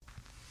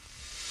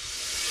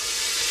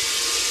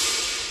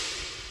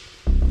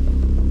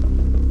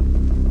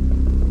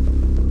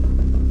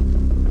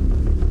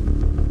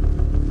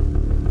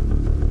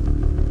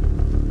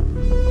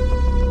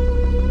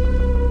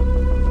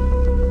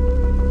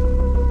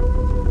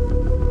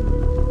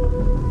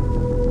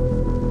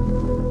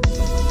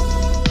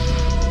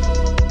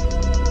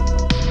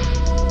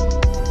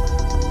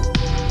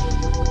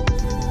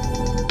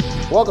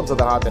Welcome to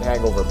the Haunted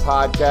Hangover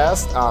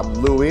Podcast. I'm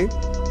Louie,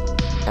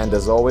 and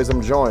as always,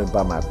 I'm joined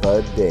by my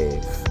bud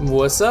Dave.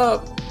 What's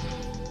up?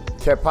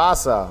 Que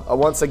pasa?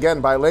 Once again,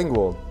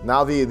 bilingual.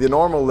 Now the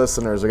normal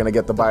listeners are going to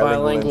get the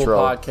bilingual intro.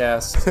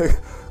 Podcast.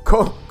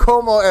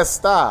 ¿Cómo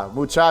está,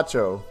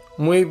 muchacho?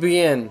 Muy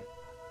bien.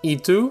 ¿Y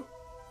tú?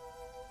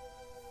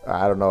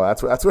 I don't know.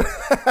 That's where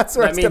it's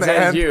going to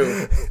end. And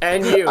you.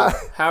 And you.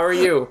 How are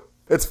you?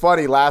 It's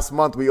funny. Last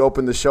month we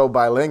opened the show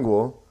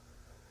bilingual.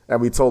 And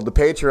we told the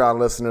Patreon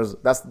listeners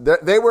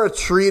they were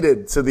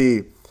treated to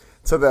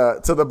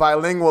the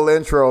bilingual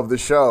intro of the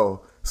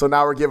show. So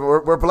now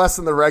we're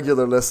blessing the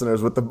regular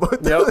listeners with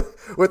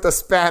the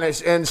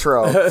Spanish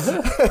intro.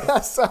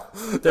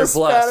 They're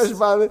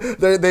blessed.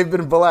 They've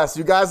been blessed.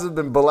 You guys have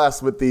been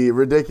blessed with the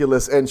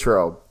ridiculous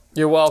intro.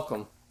 You're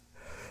welcome.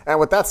 And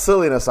with that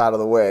silliness out of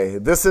the way,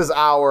 this is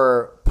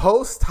our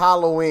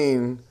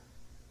post-Halloween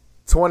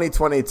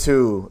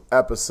 2022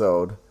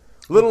 episode.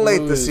 Little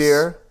late this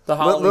year. The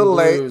Halloween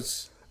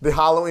blues. The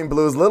Halloween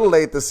blues. Little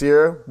late this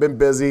year. Been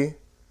busy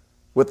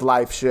with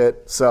life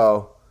shit.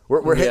 So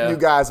we're hitting you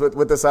guys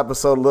with this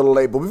episode a little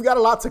late. But we've got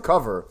a lot to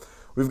cover.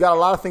 We've got a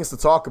lot of things to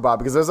talk about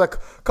because there's a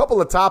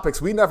couple of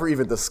topics we never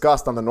even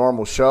discussed on the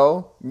normal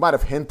show. We might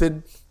have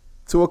hinted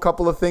to a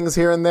couple of things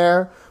here and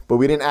there, but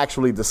we didn't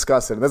actually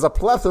discuss it. And there's a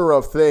plethora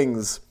of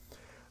things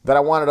that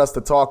I wanted us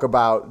to talk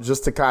about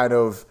just to kind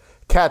of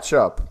catch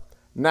up.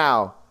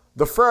 Now,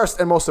 the first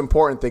and most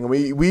important thing,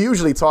 we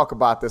usually talk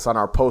about this on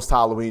our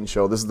post-Halloween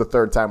show. This is the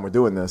third time we're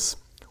doing this.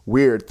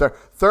 Weird.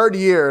 Third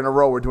year in a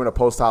row we're doing a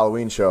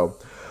post-Halloween show.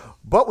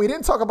 But we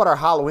didn't talk about our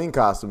Halloween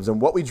costumes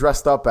and what we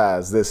dressed up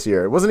as this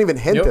year. It wasn't even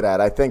hinted at,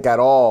 I think, at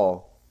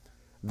all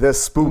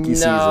this spooky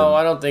season. No,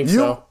 I don't think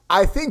so.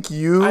 I think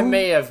you... I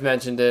may have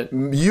mentioned it.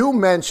 You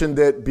mentioned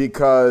it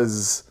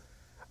because...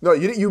 No,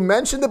 you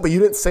mentioned it, but you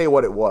didn't say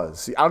what it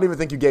was. I don't even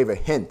think you gave a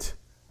hint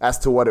as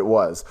to what it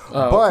was.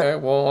 Oh, but okay.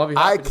 Well, I'll be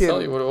happy to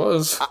tell you what it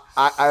was.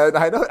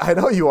 I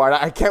know you are.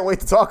 I can't wait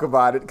to talk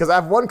about it because I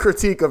have one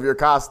critique of your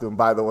costume,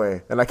 by the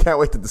way, and I can't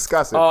wait to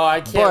discuss it. Oh,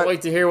 I can't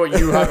wait to hear what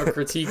you have a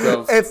critique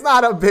of. It's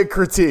not a big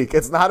critique.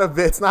 It's not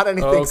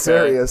anything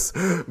serious.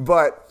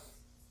 But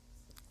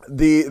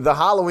the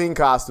Halloween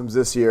costumes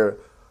this year,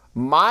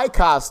 my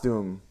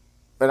costume,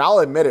 and I'll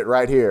admit it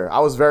right here, I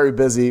was very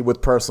busy with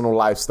personal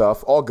life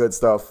stuff, all good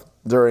stuff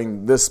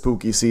during this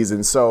spooky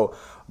season. So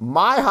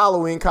my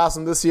Halloween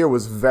costume this year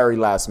was very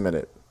last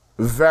minute.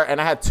 And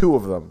I had two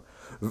of them.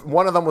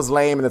 One of them was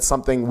lame, and it's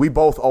something we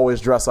both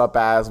always dress up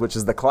as, which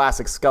is the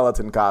classic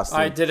skeleton costume.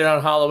 I did it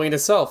on Halloween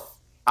itself.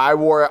 I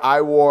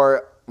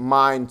wore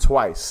mine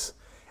twice.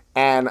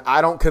 And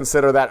I don't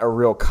consider that a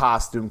real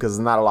costume because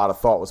not a lot of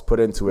thought was put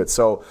into it.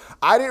 So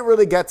I didn't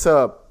really get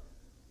to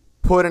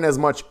put in as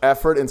much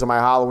effort into my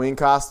Halloween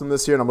costume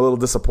this year, and I'm a little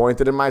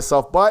disappointed in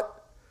myself. But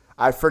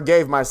I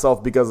forgave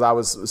myself because I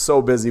was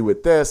so busy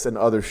with this and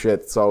other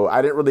shit. So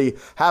I didn't really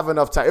have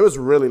enough time. It was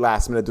really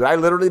last minute, dude. I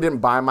literally didn't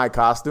buy my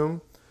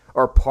costume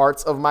or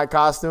parts of my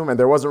costume, and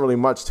there wasn't really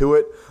much to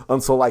it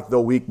until like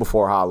the week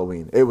before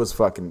Halloween. It was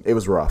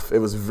rough. It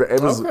was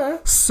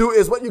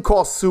is what you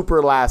call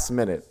super last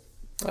minute.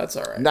 That's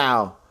all right.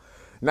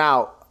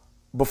 Now,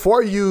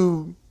 before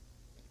you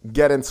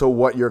get into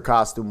what your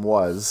costume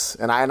was,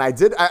 and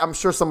I'm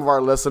sure some of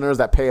our listeners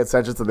that pay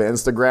attention to the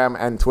Instagram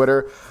and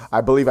Twitter,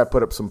 I believe I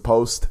put up some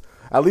post,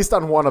 at least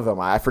on one of them.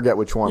 I forget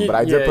which one, but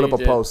I did put up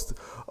a post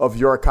of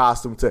your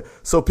costume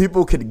so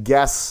people could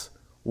guess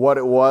what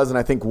it was, and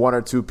I think one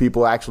or two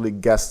people actually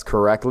guessed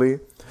correctly.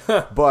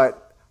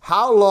 But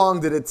how long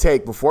did it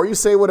take, before you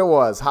say what it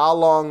was, how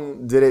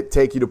long did it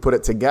take you to put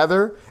it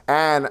together?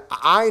 And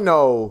I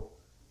know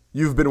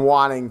you've been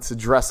wanting to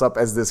dress up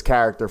as this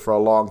character for a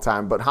long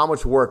time, but how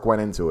much work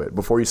went into it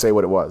before you say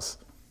what it was?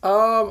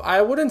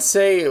 I wouldn't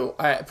say.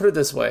 I put it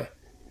this way: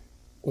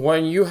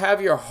 when you have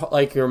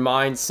your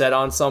mind set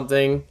on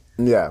something,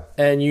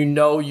 and you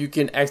know you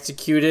can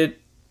execute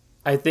it,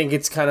 I think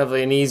it's kind of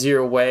an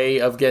easier way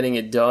of getting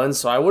it done.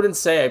 So I wouldn't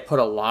say I put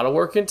a lot of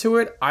work into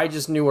it. I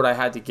just knew what I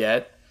had to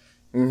get,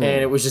 and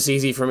it was just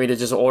easy for me to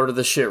just order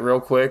the shit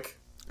real quick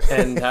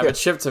and have it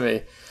shipped to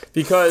me.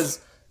 Because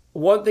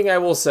one thing I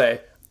will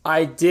say,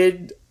 I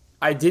did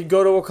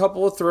go to a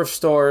couple of thrift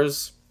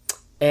stores,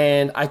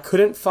 and I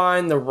couldn't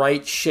find the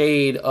right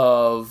shade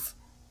of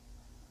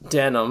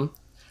denim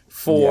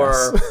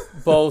for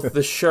both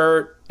the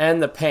shirt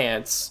and the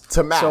pants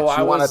to match. So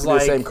you want it to be the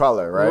same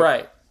color, right?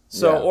 Right.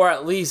 So, or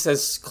at least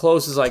as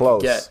close as I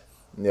could get.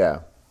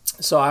 Yeah.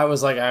 So I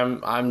was like,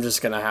 I'm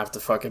just gonna have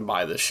to fucking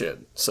buy this shit.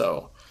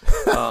 So.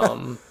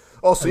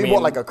 So you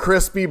bought like a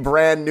crispy,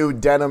 brand new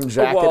denim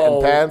jacket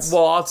and pants?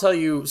 Well, I'll tell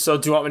you. So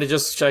do you want me to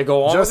should I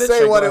go on with it?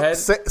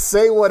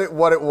 Say what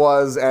it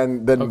was,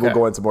 and then we'll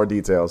go into more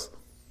details.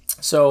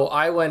 So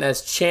I went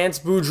as Chance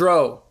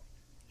Boudreaux,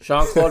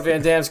 Jean-Claude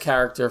Van Damme's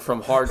character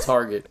from Hard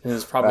Target. And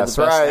it's probably the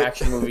best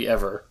action movie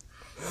ever.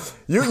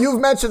 You've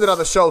mentioned it on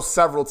the show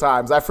several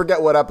times. I forget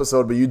what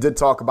episode, but you did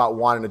talk about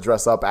wanting to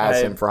dress up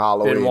as him for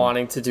Halloween. I've been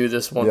wanting to do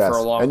this one for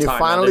a long time. And you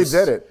finally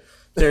did it.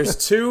 There's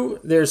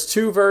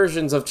two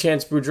versions of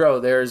Chance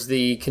Boudreaux. There's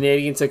the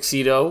Canadian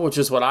tuxedo, which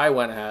is what I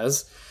went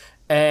as,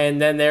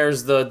 and then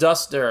there's the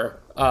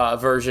Duster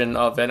version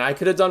of it. And I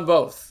could have done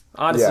both.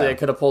 Honestly, I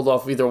could have pulled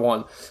off either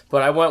one,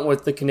 but I went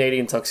with the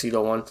Canadian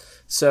tuxedo one.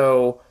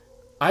 So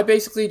I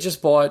basically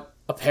just bought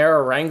a pair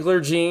of Wrangler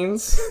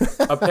jeans,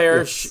 a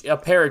pair of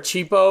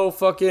cheapo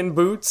fucking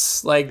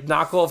boots, like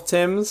knockoff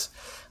Timbs,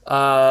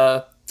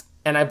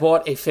 and I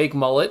bought a fake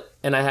mullet,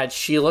 and I had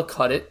Sheila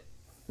cut it.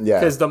 Yeah.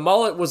 Because the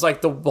mullet was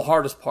like the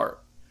hardest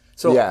part.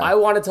 So I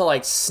wanted to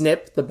like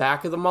snip the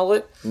back of the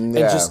mullet and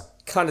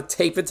just kind of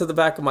tape it to the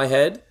back of my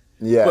head.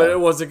 Yeah. But it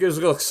was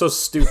like so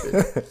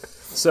stupid.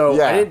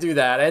 So I didn't do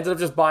that. I ended up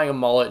just buying a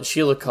mullet, and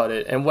Sheila cut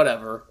it, and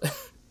whatever.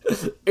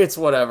 It's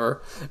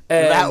whatever.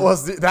 And that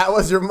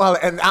was your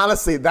mullet, and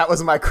honestly, that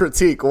was my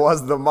critique.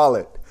 Was the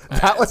mullet?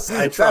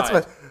 I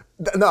tried.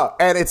 No,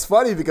 and it's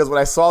funny because when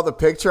I saw the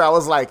picture, I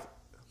was like,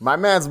 my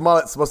man's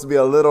mullet's supposed to be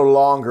a little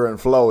longer and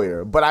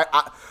flowier. But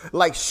I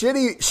like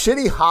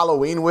shitty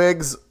Halloween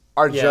wigs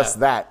are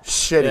just that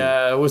shitty.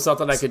 Yeah, it was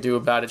nothing I could do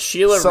about it.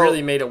 Sheila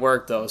really made it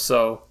work though.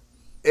 So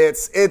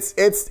it's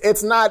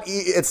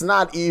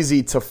not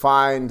easy to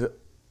find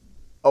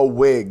a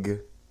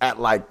wig at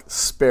like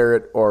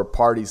Spirit or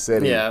Party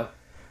City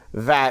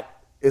that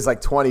is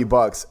like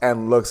 $20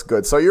 and looks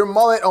good. So your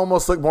mullet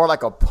almost looked more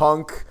like a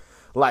punk,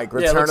 like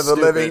Return of the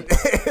Living.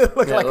 It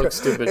looks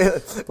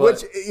stupid.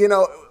 Which, you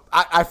know,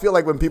 I feel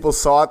like when people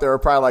saw it, they were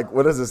probably like,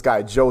 what is this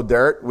guy, Joe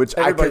Dirt? Which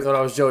everybody thought I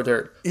was Joe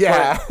Dirt.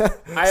 Yeah.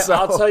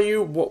 I'll tell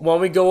you,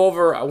 when we go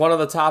over one of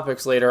the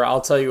topics later,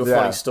 I'll tell you a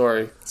funny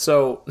story.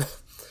 So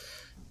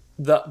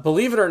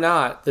believe it or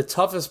not, the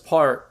toughest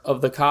part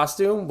of the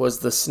costume was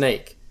the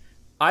snake.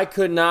 I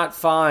could not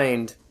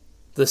find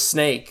the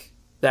snake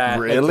like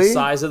the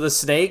size of the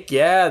snake.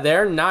 Yeah,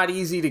 they're not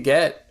easy to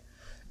get.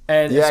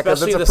 And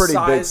especially it's a pretty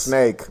big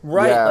snake.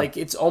 Right, like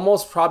it's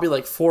almost probably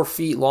like 4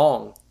 feet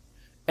long.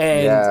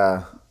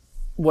 And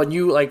when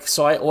you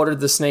so I ordered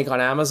the snake on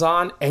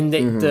Amazon, and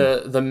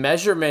the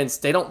measurements,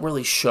 they don't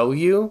really show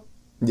you.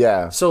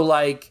 Yeah. So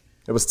like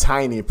it was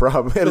tiny,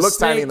 probably. It looked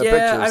tiny in the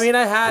pictures. I mean,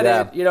 I had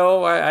it, you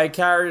know, I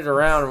carried it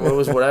around. It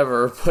was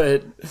whatever,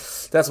 but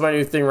that's my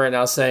new thing right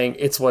now, saying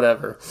it's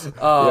whatever.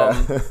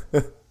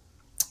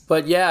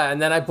 But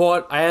and then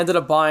I ended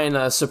up buying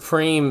a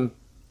Supreme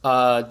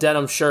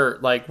denim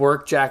shirt, like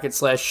work jacket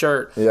 /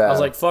 shirt. I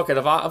was like, fuck it.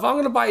 If I'm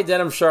going to buy a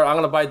denim shirt, I'm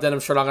going to buy a denim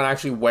shirt I'm going to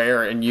actually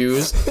wear and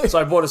use. So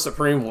I bought a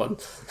Supreme one.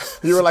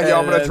 You were like, yo,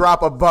 I'm going to drop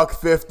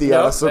 $150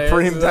 on a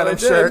Supreme denim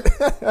shirt.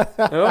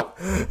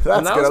 That's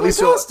good. At least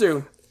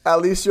costume. At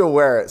least you'll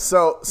wear it.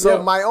 So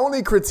my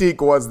only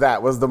critique was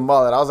the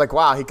mullet. I was like,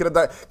 wow, he could have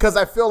done, because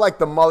I feel like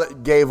the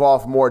mullet gave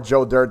off more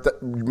Joe Dirt,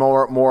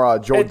 more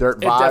Joe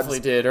Dirt vibes. It definitely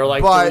did, or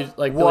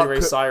Billy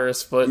Ray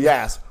Cyrus. But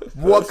yes,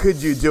 what could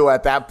you do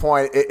at that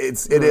point?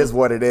 It is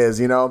what it is,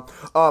 you know.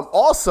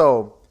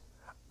 Also,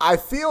 I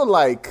feel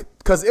like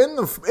because in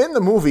the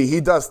movie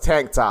he does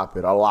tank top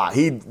it a lot.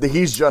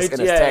 He's just in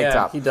his tank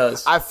top. He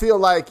does. I feel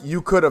like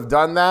you could have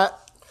done that.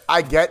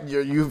 I get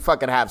you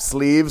fucking have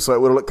sleeves, so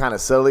it would look kind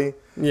of silly.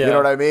 Yeah. You know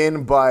what I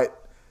mean?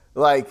 But,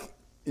 like,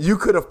 you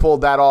could have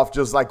pulled that off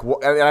just like,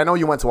 and I know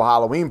you went to a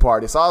Halloween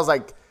party, so I was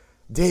like,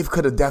 Dave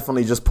could have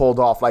definitely just pulled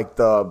off, like,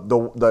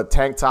 the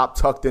tank top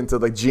tucked into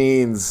the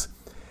jeans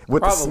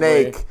with the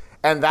snake,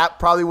 and that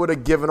probably would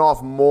have given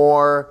off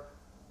more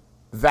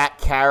that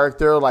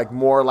character, like,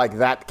 more like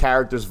that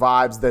character's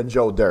vibes than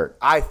Joe Dirt,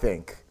 I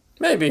think.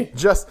 Maybe.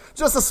 Just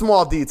a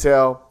small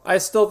detail. I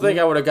still think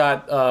I would have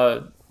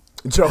got...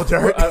 Joe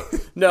Dirt?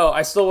 No,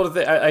 I still would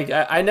have.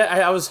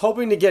 I was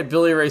hoping to get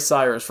Billy Ray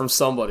Cyrus from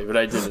somebody, but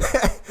I didn't.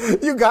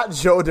 You got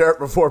Joe Dirt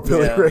before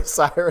Billy Ray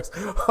Cyrus.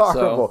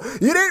 Horrible. So,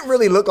 you didn't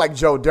really look like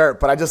Joe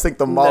Dirt, but I just think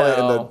the mullet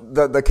and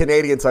the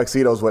Canadian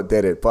tuxedo is what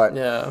did it. But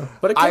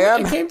but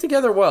it came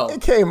together well.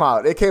 It came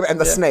out. And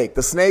the snake.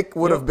 The snake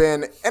would have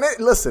been. And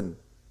listen,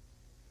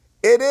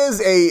 it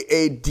is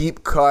a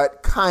deep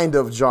cut kind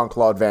of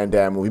Jean-Claude Van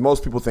Damme movie.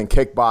 Most people think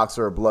kickboxer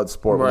or blood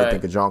sport when they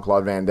think of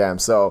Jean-Claude Van Damme.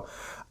 So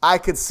I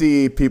could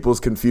see people's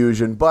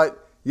confusion,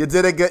 but you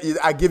did a good.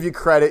 I give you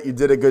credit. You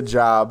did a good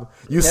job.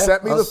 You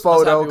sent me the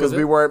photo because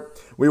we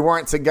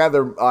weren't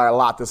together a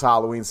lot this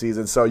Halloween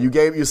season. So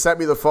you sent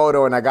me the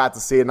photo and I got to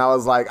see it, and I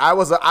was like, I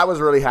was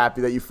really happy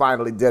that you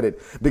finally did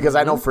it, because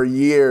I know for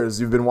years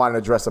you've been wanting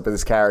to dress up as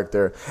this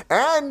character,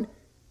 and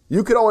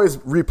you could always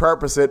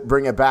repurpose it,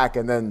 bring it back,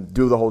 and then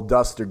do the whole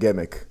Duster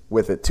gimmick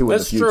with it too in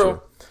the future,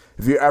 true.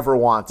 If you ever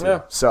want to.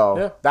 Yeah.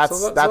 So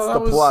that's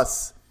the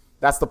plus.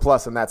 That's the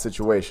plus in that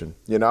situation,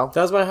 you know?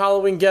 That was my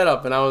Halloween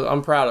getup, and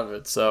I'm proud of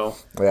it, so.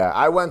 Yeah,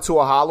 I went to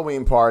a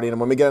Halloween party, and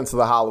when we get into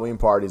the Halloween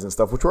parties and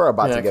stuff, which we're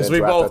about to get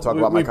into after I talk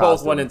about my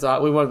costume.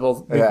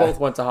 We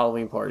both went to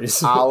Halloween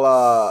parties.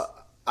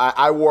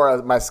 I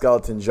wore my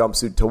skeleton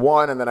jumpsuit to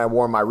one, and then I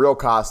wore my real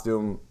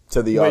costume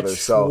to the other.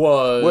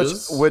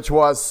 Which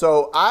was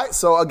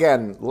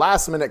again,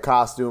 last minute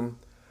costume.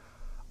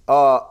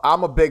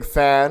 I'm a big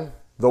fan.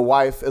 The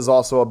wife is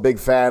also a big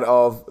fan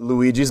of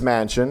Luigi's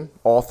Mansion,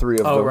 all three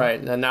of them. Oh,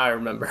 right. Now I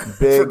remember. I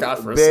forgot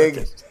for a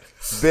second.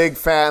 Big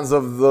fans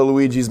of the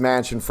Luigi's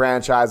Mansion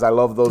franchise. I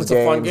love those games.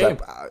 A fun game.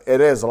 It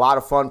is a lot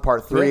of fun.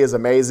 Part 3 is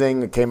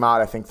amazing. It came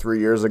out, I think, 3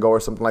 years ago or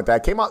something like that.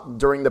 It came out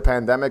during the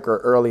pandemic or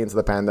early into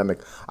the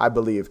pandemic, I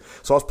believe.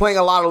 So I was playing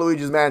a lot of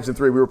Luigi's Mansion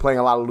 3. We were playing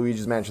a lot of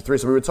Luigi's Mansion 3.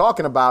 So we were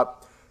talking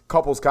about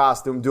couples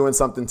costume, doing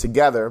something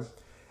together,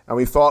 and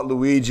we thought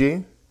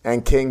Luigi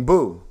and King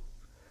Boo.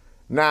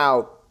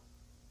 Now,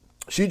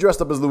 she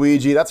dressed up as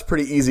Luigi. That's a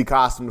pretty easy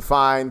costume to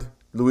find.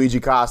 Luigi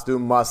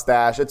costume,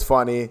 mustache. It's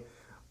funny.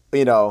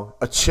 You know,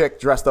 a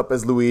chick dressed up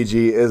as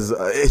Luigi it's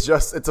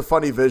a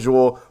funny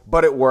visual,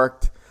 but it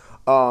worked.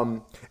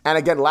 And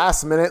again,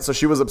 last minute, so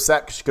she was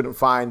upset because she couldn't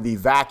find the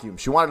vacuum.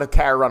 She wanted to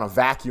carry around a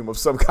vacuum of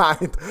some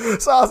kind.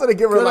 So I was going to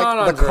give her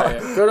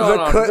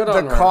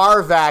the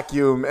car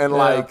vacuum and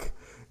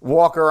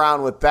walk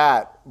around with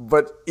that.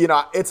 But, you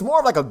know, it's more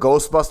of like a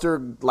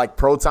Ghostbuster, like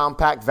Proton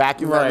Pack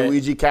vacuum that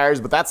Luigi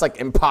carries, but that's like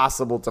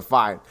impossible to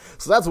find.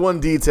 So that's one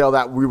detail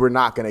that we were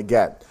not going to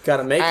get.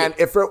 Gotta make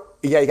it.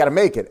 Yeah, you got to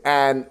make it.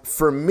 And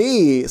for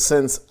me,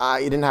 since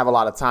I didn't have a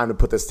lot of time to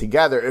put this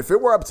together, if it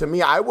were up to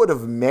me, I would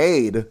have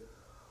made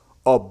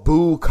a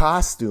Boo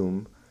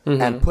costume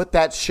and put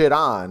that shit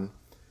on.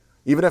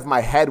 Even if my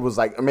head was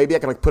like, or maybe I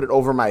can like put it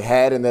over my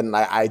head and then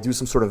I do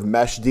some sort of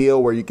mesh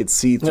deal where you could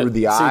see through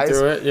the eyes. See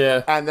through it,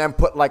 yeah. And then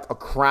put like a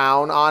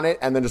crown on it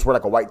and then just wear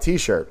like a white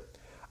t-shirt.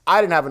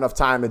 I didn't have enough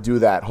time to do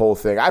that whole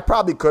thing. I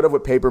probably could have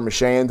with paper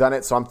mache and done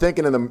it. So I'm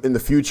thinking in the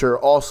future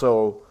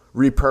also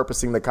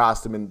repurposing the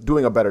costume and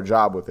doing a better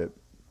job with it.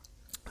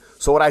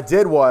 So what I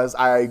did was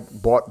I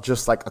bought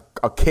just like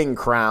a king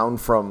crown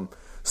from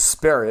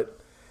Spirit.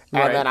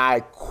 And then I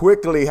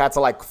quickly had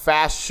to like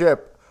fast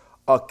ship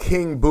a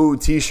King Boo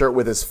t-shirt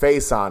with his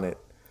face on it.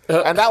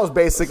 And that was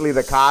basically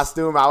the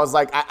costume. I was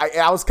like,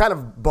 I was kind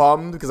of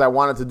bummed because I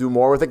wanted to do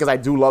more with it because I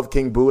do love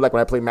King Boo. Like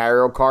when I play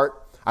Mario Kart,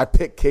 I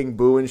pick King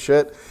Boo and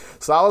shit.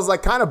 So I was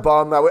like kind of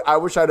bummed. I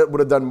wish I would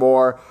have done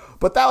more.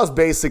 But that was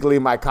basically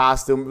my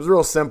costume. It was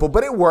real simple,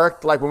 but it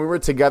worked. Like when we were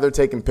together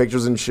taking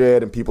pictures and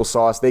shit and people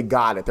saw us, they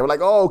got it. They were like,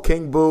 oh,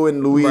 King Boo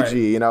and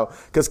Luigi, you know.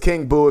 Because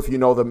King Boo, if you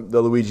know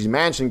the Luigi's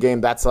Mansion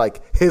game, that's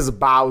like his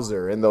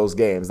Bowser in those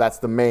games. That's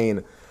the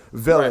main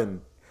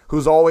villain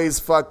who's always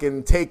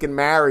fucking taking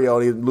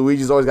Mario. And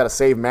Luigi's always got to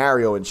save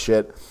Mario and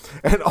shit.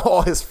 And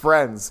all his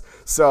friends.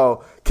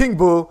 So King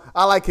Boo,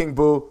 I like King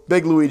Boo.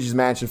 Big Luigi's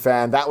Mansion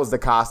fan. That was the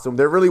costume.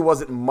 There really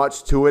wasn't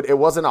much to it. It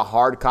wasn't a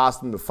hard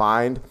costume to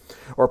find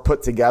or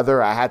put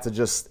together. I had to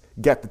just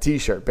get the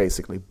t-shirt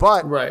basically.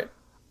 But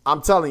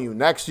I'm telling you,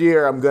 next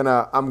year I'm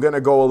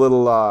gonna go a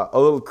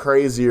little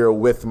crazier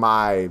with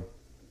my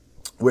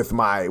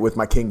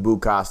King Boo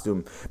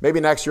costume. Maybe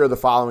next year or the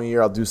following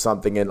year I'll do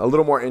something a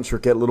little more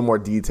intricate, a little more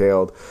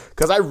detailed.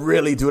 Because I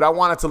really, dude, I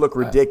want it to look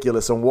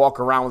ridiculous and walk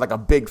around with like a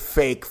big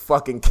fake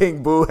fucking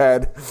King Boo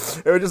head.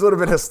 It just would have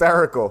been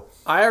hysterical.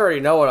 I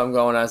already know what I'm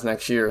going as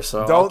next year,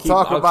 so don't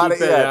talk about it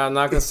yet. I'm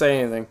not gonna say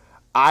anything.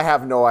 I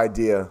have no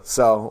idea.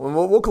 So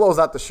we'll close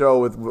out the show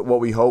with what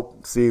we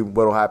hope, see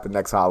what'll happen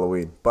next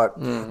Halloween. But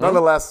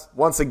nonetheless,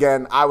 once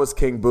again, I was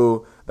King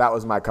Boo. That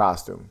was my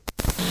costume.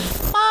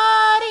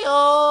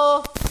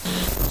 Mario.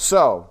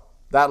 So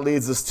that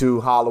leads us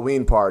to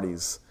Halloween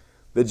parties.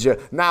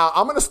 Now,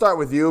 I'm going to start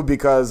with you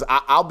because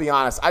I'll be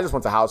honest, I just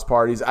went to house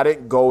parties. I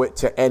didn't go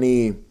to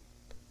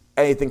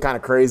anything kind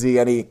of crazy,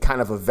 any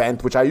kind of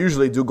event, which I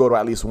usually do go to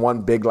at least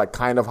one big like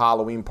kind of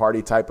Halloween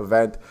party type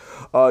event.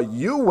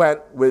 You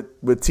went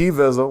with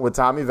T-Vizzle, with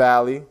Tommy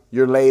Valley,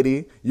 your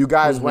lady. You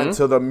guys went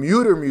to the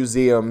Muter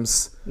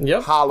Museum's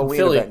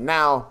Halloween event.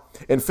 Now,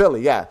 in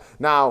Philly, yeah.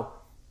 Now,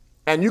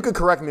 and you can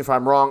correct me if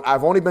I'm wrong.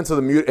 I've only been to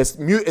the Muter.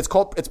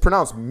 It's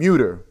pronounced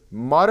Muter.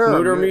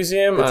 Muter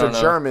Museum? It's a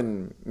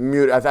German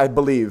Muter, I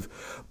believe.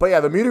 But yeah,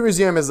 the Muter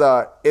Museum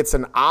it's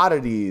an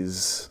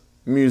oddities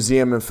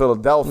museum in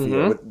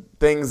Philadelphia with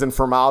things in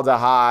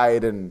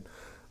formaldehyde and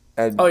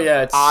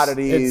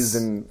oddities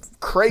and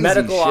crazy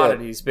medical shit.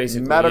 Oddities,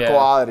 basically. Medical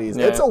oddities.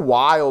 Yeah. It's a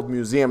wild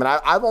museum, and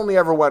I've only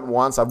ever went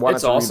once. I've wanted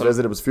to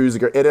revisit. It was few years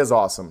ago. It is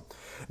awesome.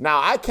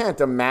 Now, I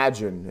can't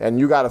imagine, and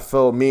you got to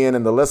fill me in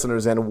and the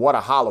listeners in, what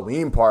a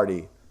Halloween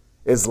party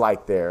is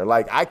like there.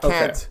 Like, I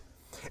can't. Okay.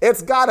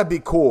 It's got to be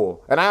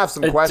cool. And I have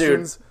some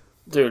questions.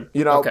 Dude,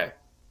 you know. Okay.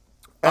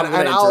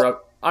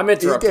 I'm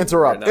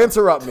interrupting.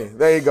 Interrupt me.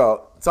 There you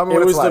go. Tell me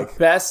what it's like. It was the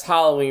best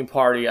Halloween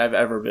party I've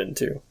ever been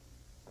to.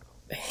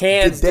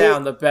 Hands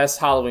down, the best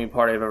Halloween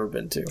party I've ever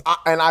been to.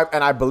 And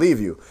I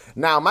believe you.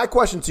 Now, my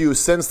question to you,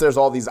 since there's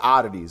all these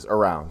oddities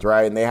around,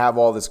 right? And they have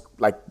all this,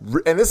 like,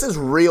 and this is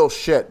real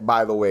shit,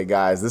 by the way,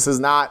 guys. This is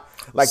not,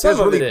 like, there's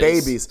really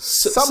babies.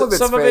 Some of it's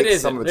fake.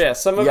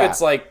 Some of it's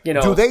like, you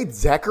know. Do they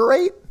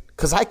decorate?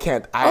 Because I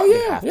can't.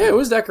 Yeah, it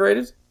was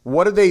decorated.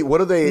 What do they?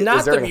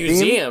 Not the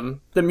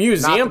museum. The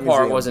museum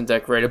part wasn't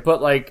decorated, but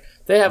like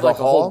they have like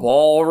a whole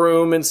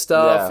ballroom and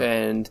stuff. Yeah.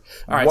 And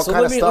all right, what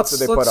kind of stuff did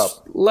they put up?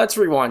 Let's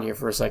rewind here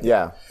for a second.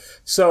 Yeah.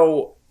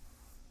 So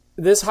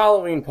this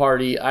Halloween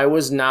party, I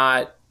was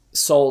not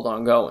sold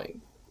on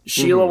going.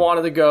 Sheila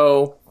wanted to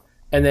go,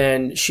 and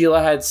then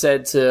Sheila had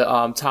said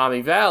to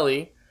Tommy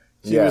Valley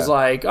He was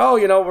like, oh,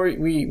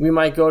 we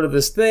might go to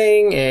this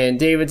thing, and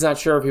David's not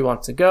sure if he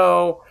wants to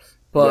go,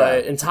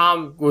 but and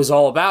Tom was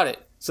all about it.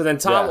 So then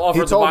Tom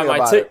offered to buy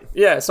my ticket.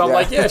 Yeah, so I'm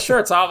like, yeah,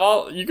 sure,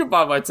 Tom, you can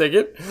buy my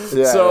ticket.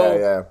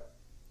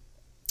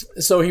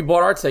 So he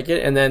bought our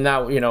ticket, and then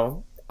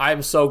now,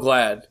 I'm so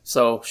glad.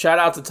 So shout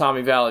out to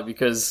Tommy Valley,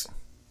 because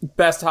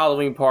best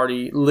Halloween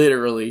party,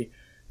 literally,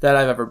 that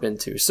I've ever been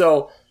to.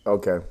 So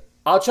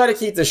I'll try to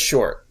keep this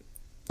short.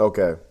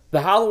 Okay.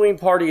 The Halloween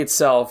party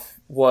itself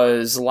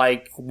was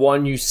like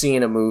one you see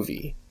in a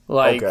movie.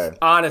 Like,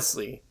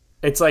 honestly,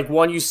 it's like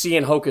one you see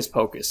in Hocus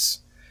Pocus.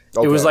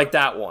 It was like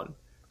that one.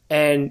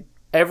 And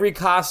every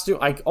costume,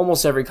 like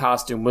almost every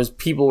costume, was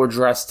people were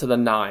dressed to the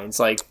nines.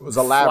 Like, it was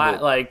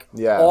elaborate.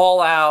 All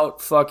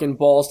out fucking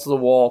balls to the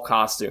wall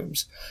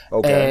costumes.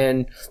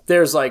 And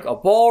there's like a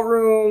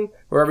ballroom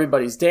where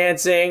everybody's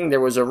dancing.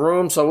 There was a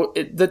room. So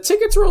the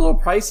tickets were a little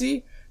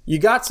pricey. You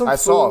got some food.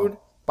 Saw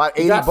about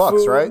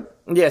 $80, right?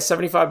 Yeah,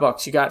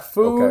 $75. You got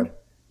food.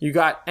 You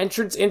got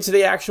entrance into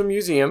the actual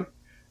museum.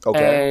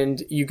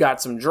 And you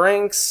got some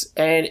drinks.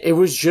 And it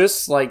was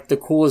just like the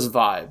coolest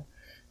vibe.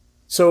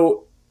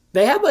 So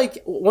they had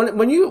like,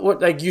 when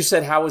you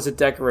said, how was it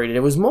decorated?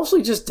 It was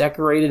mostly just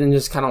decorated and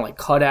just kind of like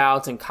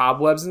cutouts and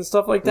cobwebs and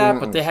stuff like that.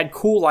 But they had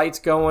cool lights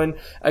going.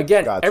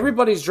 Again,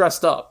 everybody's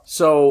dressed up.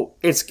 So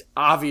it's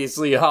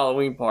obviously a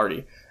Halloween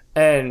party.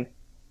 And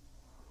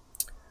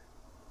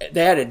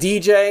they had a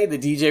DJ. The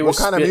DJ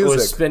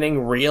was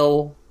spinning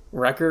real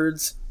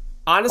records.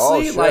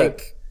 Honestly,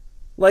 like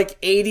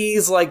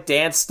 80s like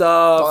dance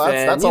stuff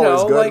and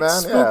good, man.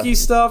 Spooky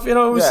stuff. It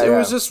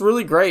was just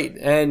really great.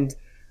 And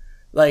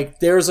like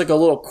there was like a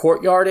little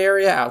courtyard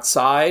area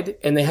outside,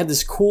 and they had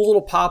this cool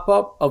little pop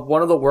up of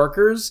one of the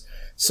workers.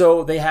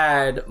 So they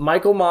had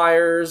Michael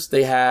Myers,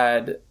 they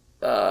had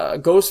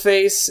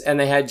Ghostface, and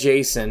they had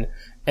Jason.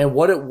 And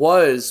what it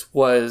was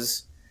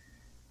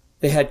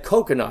they had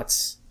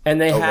coconuts. And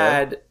they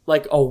had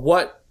like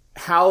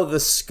how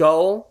the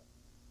skull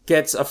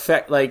gets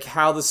affected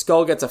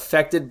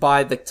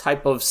by the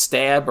type of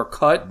stab or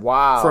cut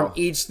from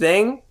each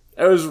thing.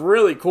 It was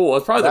really cool.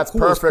 It's probably the coolest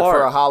part. That's perfect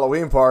for a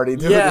Halloween party,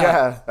 dude.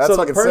 Yeah, that's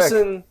fucking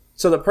sick.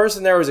 So the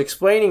person there was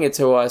explaining it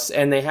to us,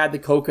 and they had the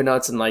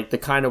coconuts and like the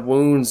kind of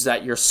wounds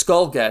that your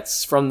skull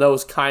gets from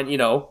those kind,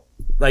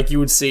 like you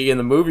would see in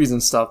the movies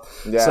and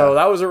stuff. Yeah. So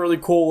that was a really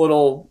cool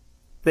little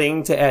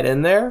thing to add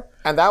in there.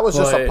 And that was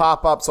just a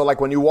pop-up. So,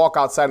 like, when you walk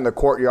outside in the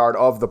courtyard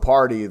of the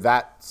party,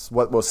 that's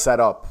what was set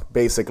up,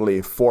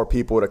 basically, for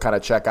people to kind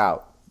of check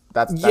out.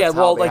 That's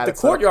the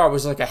courtyard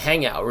was like a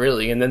hangout,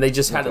 really. And then they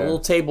just had a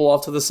little table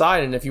off to the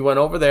side. And if you went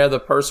over there, the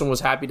person was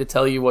happy to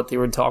tell you what they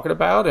were talking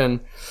about. And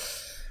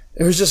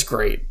it was just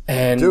great.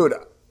 And dude,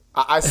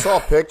 I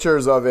saw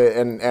pictures of it,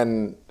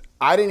 and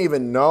I didn't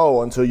even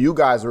know until you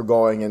guys were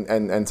going,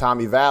 and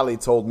Tommy Valley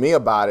told me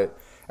about it.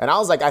 And I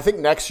was like, I think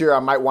next year I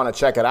might want to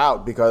check it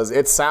out, because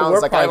it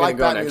sounds like I like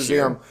that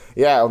museum.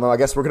 Yeah, well, I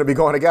guess we're going to be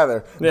going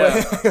together.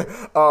 Yeah.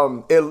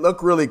 But, it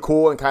looked really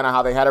cool, and kind of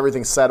how they had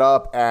everything set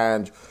up,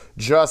 and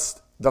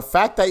just the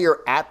fact that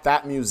you're at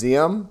that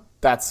museum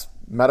that's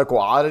medical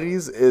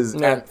oddities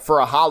and for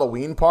a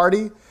Halloween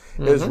party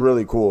is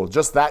really cool.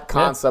 Just that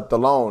concept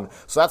alone.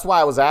 So that's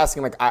why I was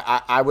asking, like,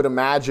 I would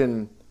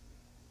imagine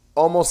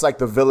almost like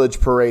the Village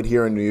Parade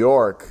here in New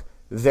York.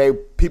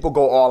 People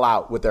go all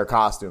out with their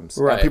costumes.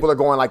 Right. And people are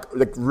going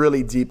like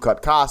really deep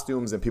cut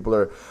costumes, and people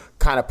are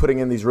kind of putting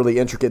in these really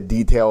intricate,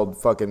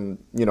 detailed fucking,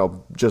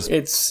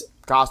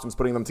 costumes,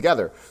 putting them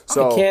together.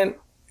 So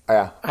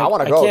I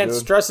want to go. I can't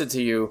stress it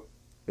to you.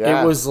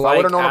 Yeah. It was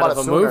like out of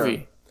a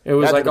movie. It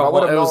was like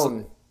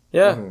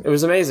it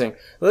was amazing.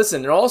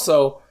 Listen, and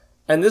also,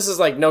 and this is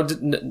like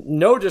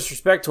no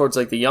disrespect towards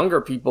like the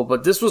younger people,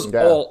 but this was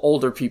all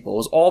older people. It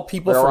was all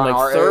people from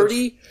like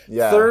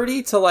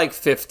 30 to like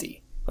 50.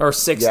 Or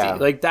 60. Yeah.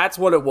 Like, that's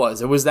what it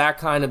was. It was that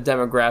kind of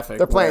demographic.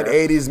 They're playing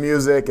 80s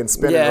music and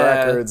spinning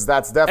records.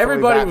 That's definitely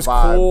everybody that was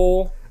vibe.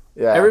 Cool.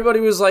 Yeah.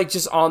 Everybody was, like,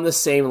 just on the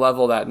same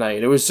level that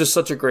night. It was just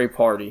such a great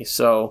party.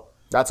 So,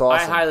 that's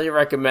awesome. I highly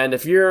recommend,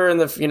 if you're in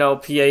the,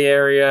 PA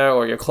area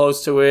or you're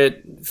close to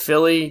it,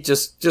 Philly,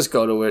 just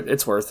go to it.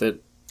 It's worth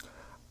it.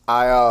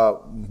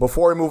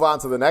 Before we move on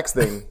to the next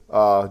thing,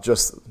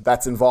 just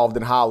that's involved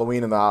in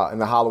Halloween and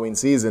the Halloween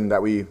season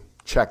that we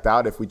checked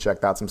out, if we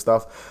checked out some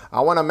stuff,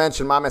 I want to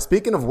mention my man,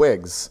 speaking of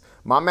wigs,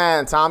 my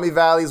man Tommy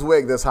Valley's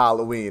wig this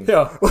Halloween.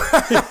 Yeah.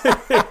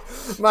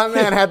 My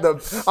man had I'm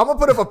going to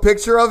put up a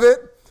picture of it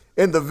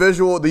in the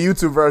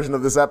YouTube version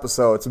of this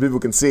episode so people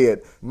can see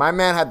it. My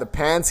man had the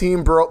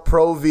Pantene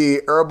Pro V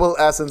Herbal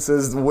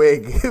Essences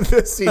wig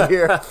this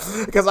year,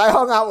 because I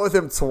hung out with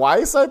him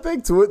twice, I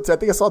think. I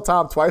think I saw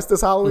Tom twice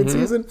this Halloween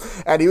season,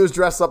 and he was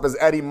dressed up as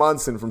Eddie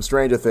Munson from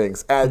Stranger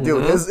Things. And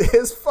dude,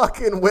 his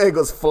fucking wig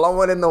was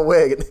flowing in the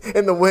wind.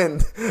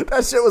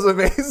 That shit was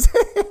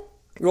amazing.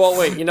 Well,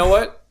 wait, you know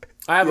what?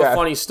 I have a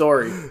funny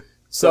story.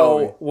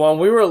 So when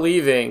we were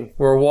leaving,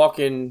 we're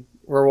walking,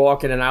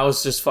 and I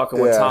was just fucking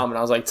with Tom, and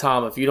I was like,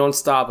 Tom, if you don't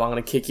stop, I'm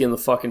going to kick you in the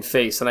fucking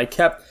face. And I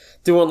kept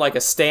doing like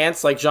a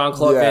stance like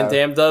Jean-Claude Van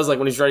Damme does, like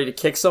when he's ready to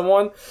kick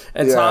someone.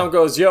 And Tom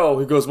goes, he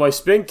goes, my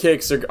spin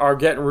kicks are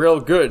getting real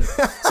good.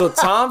 So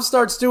Tom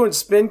starts doing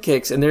spin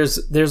kicks, and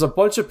there's a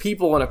bunch of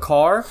people in a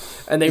car,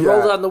 and they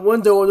roll down the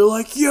window, and they're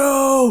like,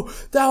 yo,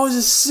 that was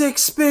a sick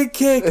spin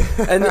kick.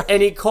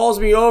 And he calls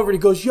me over, and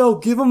he goes, yo,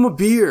 give him a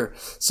beer.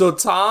 So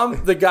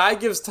the guy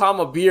gives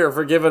Tom a beer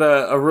for giving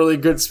a really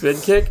good spin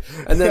kick.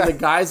 And then the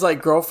guy's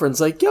like,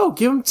 girlfriend's like, yo,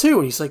 give him 2.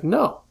 And he's like,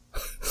 no.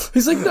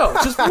 He's like, no,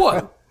 just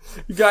 1.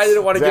 The guy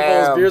didn't want to give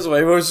all his beers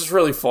away, but it was just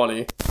really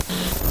funny.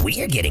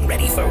 We're getting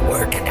ready for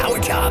work, and our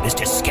job is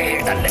to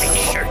scare the living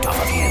shirt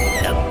off of you.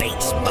 The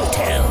Bates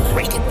Motel,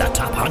 rated the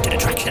top haunted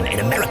attraction in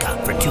America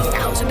for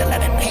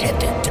 2011.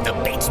 Head to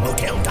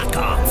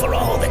thebatesmotel.com for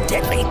all the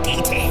deadly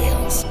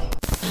details.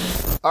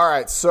 All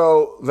right,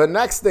 so the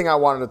next thing I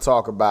wanted to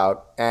talk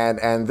about,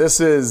 and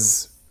this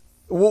is,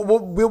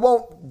 we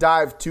won't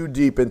dive too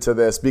deep into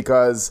this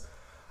because,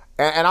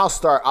 and I'll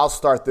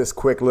start this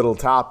quick little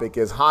topic,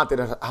 is haunted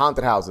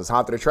houses,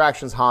 haunted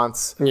attractions,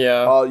 haunts.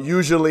 Yeah.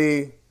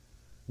 Usually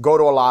go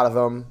to a lot of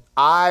them.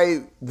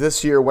 I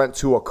this year went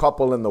to a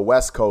couple in the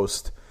West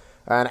Coast,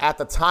 and at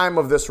the time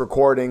of this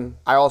recording,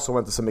 I also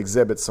went to some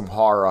exhibits, some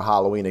horror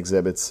Halloween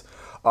exhibits.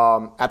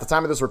 At the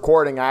time of this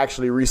recording, I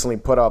actually recently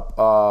put up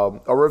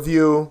a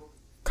review,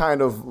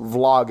 kind of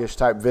vlogish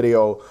type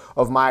video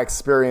of my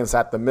experience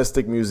at the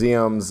Mystic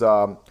Museums. They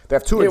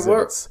have 2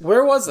 exhibits.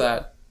 Where was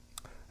that?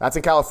 That's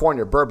in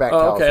California, Burbank,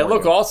 California. Okay, it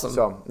looked awesome.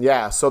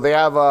 So they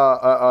have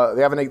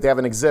they have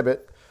an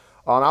exhibit.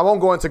 I won't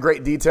go into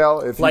great detail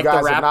if like you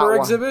guys the rapper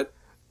exhibit.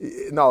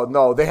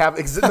 No, they have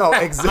exhibit.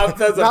 That's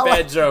a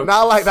bad joke.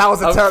 Not like that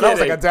was that was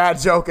like a dad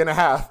joke and a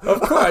half.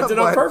 Of course, I did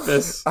on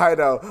purpose. I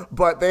know,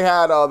 but they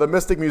had the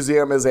Mystic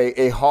Museum is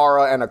a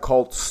horror and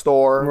occult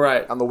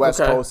store on the West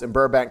Coast in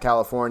Burbank,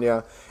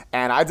 California.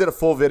 And I did a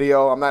full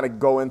video. I'm not going to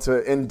go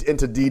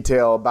into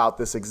detail about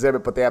this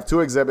exhibit, but they have 2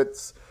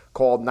 exhibits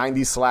called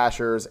 90s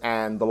Slashers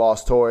and The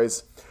Lost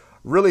Toys.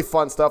 Really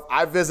fun stuff.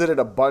 I visited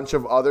a bunch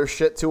of other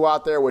shit too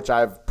out there, which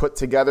I've put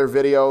together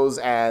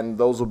videos, and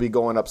those will be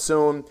going up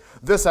soon.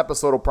 This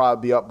episode will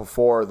probably be up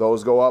before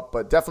those go up,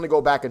 but definitely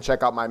go back and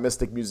check out my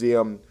Mystic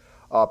Museum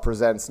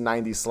presents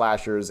 90s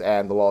Slashers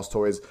and The Lost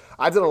Toys.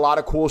 I did a lot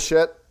of cool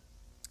shit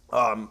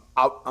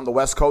out on the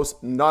West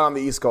Coast, none on the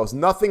East Coast.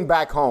 Nothing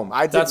back home.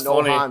 I did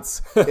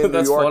haunts in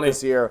New York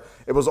this year.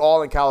 It was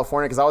all in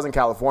California because I was in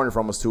California for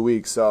almost 2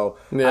 weeks. So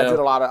I did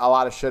a lot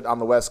of shit on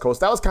the West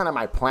Coast. That was kind of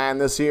my plan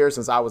this year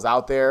since I was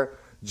out there.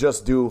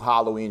 Just do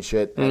Halloween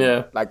shit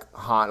and like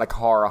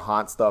horror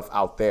haunt stuff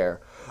out there.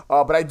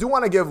 But I do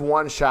want to give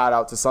one shout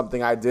out to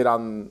something I did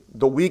on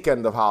the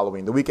weekend of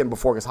Halloween, the weekend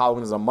before, because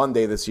Halloween is on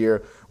Monday this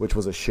year, which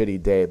was a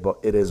shitty day, but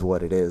it is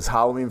what it is.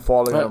 Halloween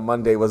falling on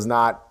Monday was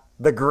not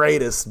the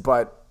greatest,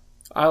 but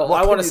I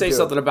want to say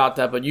something about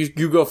that, but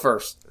you go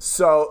first.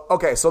 So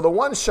the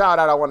one shout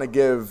out I want to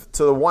give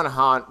to the one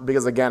haunt,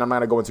 because again, I'm not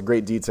going to go into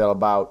great detail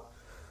about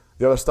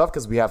the other stuff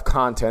because we have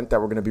content that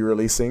we're going to be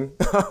releasing.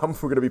 We're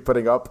going to be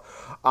putting up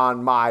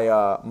on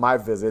my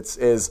visits.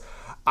 Is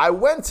I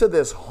went to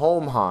this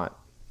home haunt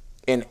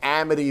in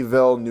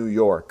Amityville, New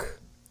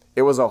York.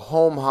 It was a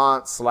home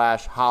haunt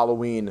 /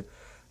 Halloween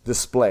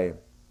display.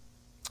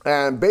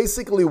 And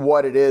basically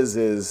what it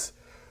is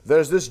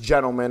there's this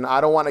gentleman.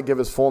 I don't want to give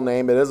his full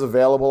name. It is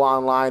available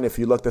online if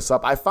you look this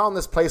up. I found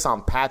this place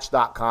on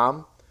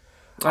Patch.com.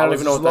 I don't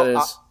even know what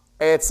that is.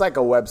 It's like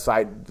a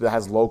website that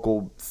has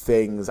local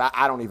things.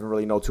 I don't even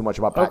really know too much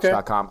about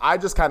Patch.com. I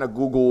just kind of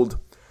Googled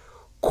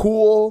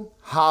cool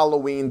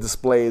Halloween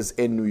displays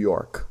in New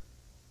York.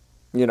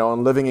 You know,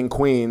 and living in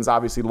Queens,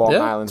 obviously Long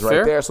Island's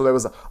right there. So there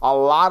was a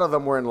lot of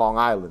them were in Long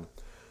Island.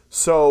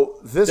 So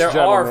this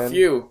gentleman... There are a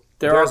few.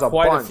 There are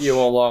quite a few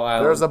on Long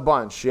Island. There's a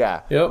bunch,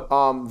 yeah. Yep.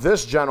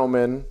 This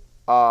gentleman,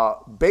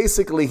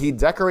 basically, he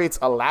decorates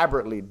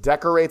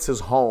his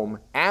home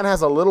and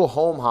has a little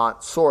home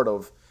haunt, sort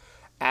of,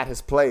 at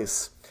his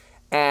place.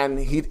 And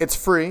it's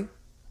free,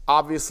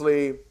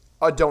 obviously,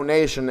 a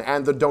donation.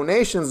 And the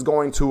donation is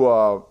going to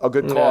a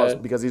good cause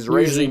because he's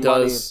raising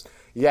money.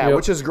 Yeah,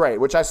 which is great,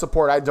 which I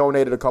support. I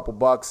donated a couple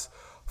bucks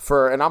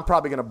and I'm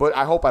probably going to,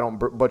 I hope I don't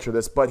butcher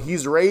this, but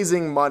he's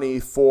raising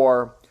money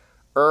for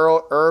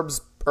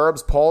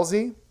Herb's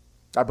palsy,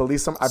 I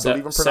believe I'm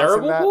pronouncing that.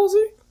 Cerebral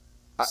palsy?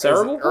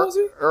 Cerebral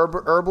palsy?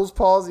 Herb's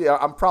palsy?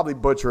 I'm probably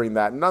butchering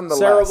that.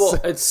 Nonetheless.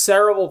 It's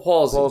cerebral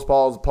palsy.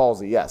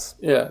 Palsy, yes.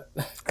 Yeah.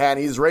 And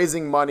he's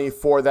raising money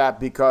for that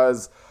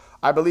because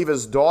I believe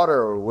his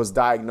daughter was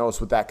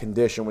diagnosed with that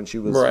condition when she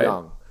was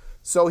young.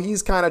 So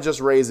he's kind of just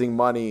raising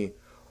money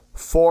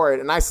for it.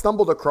 And I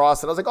stumbled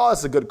across it. I was like, oh,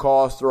 that's a good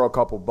cause. Throw a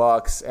couple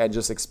bucks and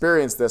just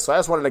experience this. So I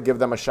just wanted to give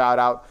them a shout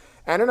out.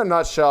 And in a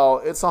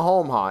nutshell, it's a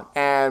home haunt.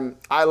 And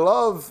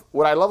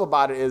what I love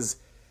about it is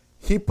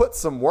he put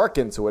some work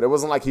into it. It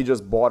wasn't like he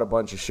just bought a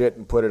bunch of shit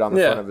and put it on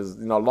the front of his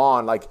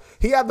lawn. Like,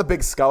 he had the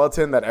big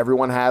skeleton that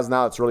everyone has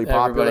now. It's really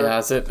popular. Everybody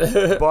has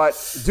it.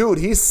 But, dude,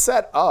 he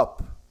set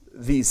up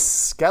these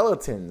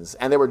skeletons,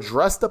 and they were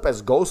dressed up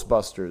as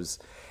Ghostbusters.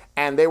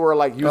 And they were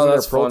like using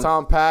their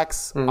proton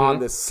packs on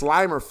this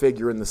Slimer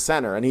figure in the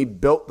center, and he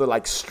built the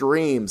like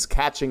streams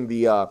catching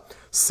the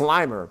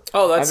Slimer.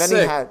 Oh, that's and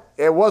then sick.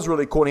 It was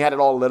really cool. And he had it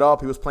all lit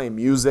up. He was playing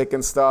music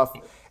and stuff.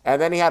 And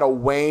then he had a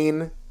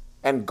Wayne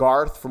and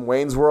Garth from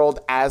Wayne's World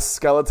as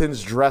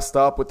skeletons dressed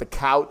up with the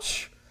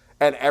couch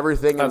and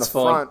everything in the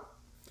front.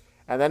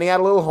 And then he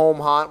had a little home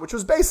haunt, which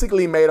was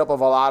basically made up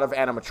of a lot of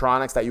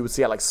animatronics that you would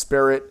see at like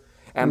Spirit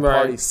and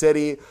Party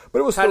City, but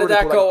it was how did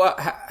that go?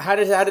 How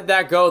did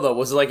that go though?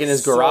 Was it like in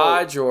his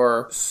garage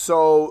or?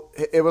 So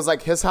it was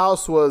like his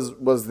house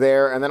was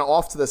there, and then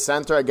off to the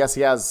center, I guess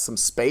he has some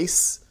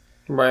space,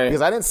 right?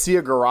 Because I didn't see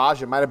a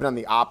garage; it might have been on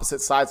the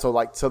opposite side. So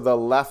like to the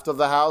left of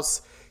the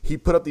house, he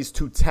put up these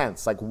 2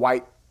 tents, like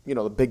white,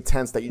 the big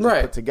tents that you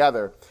just put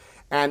together.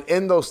 And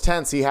in those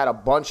tents, he had a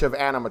bunch of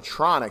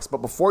animatronics. But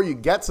before you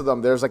get to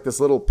them, there's like this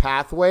little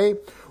pathway.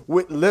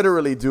 With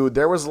literally, dude,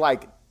 there was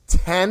like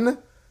 10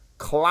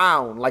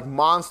 clown, like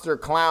monster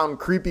clown,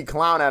 creepy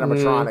clown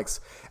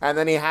animatronics. And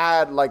then he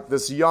had like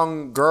this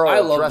young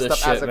girl dressed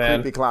up as a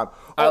creepy clown.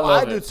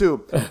 I do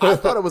too. I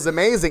thought it was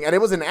amazing. And it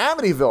was in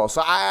Amityville.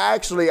 So I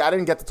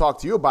didn't get to talk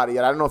to you about it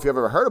yet. I don't know if you've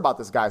ever heard about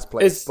this guy's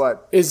place.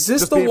 But is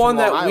this the one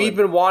that we've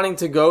been wanting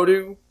to go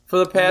to for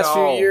the past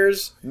few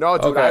years? No,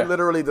 dude. Okay. I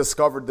literally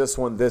discovered this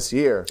one this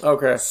year.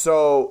 Okay.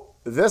 So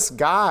this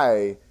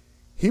guy...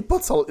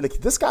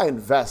 this guy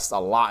invests a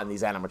lot in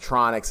these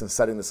animatronics and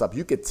setting this up.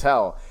 You could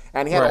tell.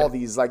 And he had all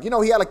these, like, he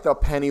had like the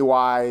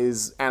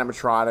Pennywise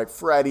animatronic,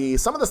 Freddy,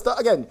 some of the stuff,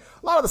 again,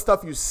 a lot of the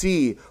stuff you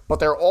see, but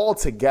they're all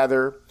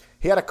together.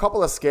 He had a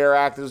couple of scare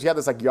actors. He had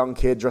this like young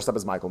kid dressed up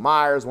as Michael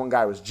Myers. One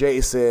guy was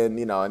Jason,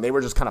 and they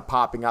were just kind of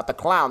popping out. The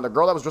clown, the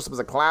girl that was dressed up as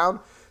a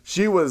clown,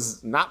 she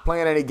was not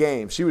playing any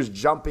games. She was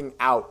jumping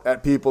out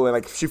at people, and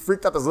like she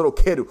freaked out this little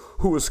kid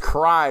who was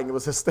crying. I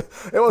was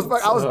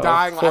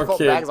dying. I felt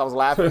bad because I was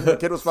laughing. The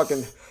kid was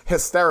fucking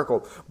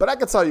hysterical. But I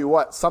can tell you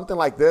what, something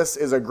like this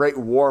is a great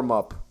warm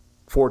up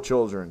for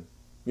children.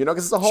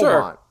 Because it's a home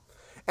haunt,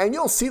 and you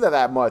don't see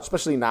that much,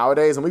 especially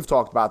nowadays. And we've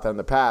talked about that in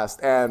the past.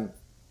 And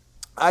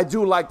I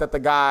do like that the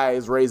guy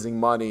is raising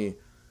money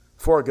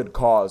for a good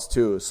cause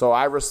too, so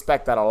I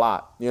respect that a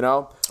lot.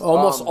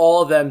 Almost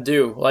all of them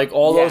do. Like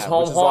all those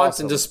home haunts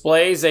and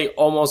displays,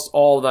 almost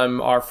all of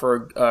them are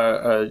for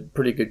a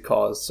pretty good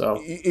cause.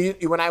 So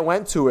when I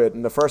went to it,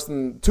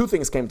 and two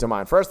things came to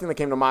mind. First thing that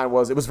came to mind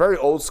was it was very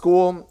old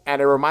school,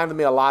 and it reminded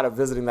me a lot of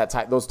visiting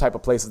those type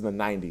of places in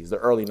the '90s, the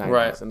early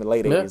 '90s, and the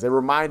late '80s. It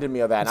reminded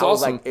me of that. And I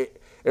was like,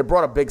 it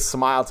brought a big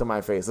smile to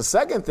my face. The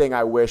second thing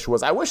I wish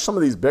some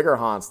of these bigger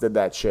haunts did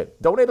that shit.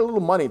 Donate a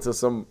little money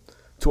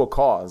to a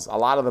cause. A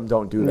lot of them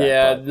don't do that.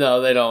 Yeah,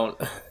 no, they don't.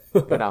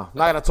 I'm not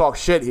going to talk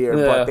shit here,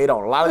 but they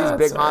don't. A lot of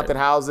these big haunted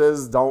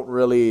houses don't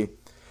really...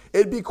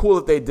 It'd be cool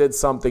if they did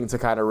something to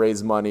kind of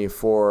raise money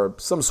for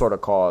some sort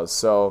of cause.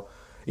 So,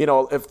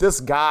 if this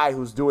guy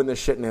who's doing this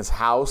shit in his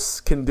house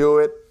can do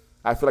it,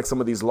 I feel like some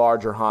of these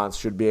larger haunts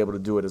should be able to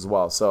do it as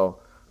well.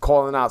 So,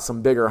 calling out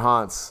some bigger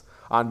haunts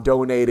on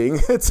donating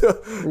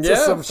to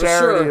some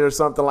charity or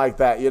something like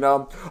that,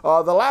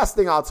 The last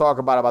thing I'll talk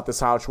about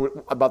this house,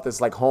 about this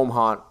like home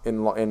haunt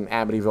in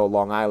Amityville,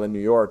 Long Island, New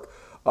York,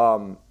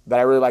 that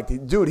I really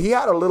liked. Dude, he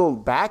had a little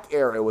back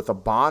area with a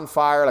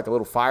bonfire, like a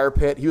little fire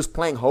pit. He was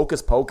playing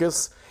Hocus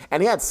Pocus,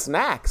 and he had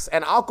snacks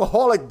and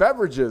alcoholic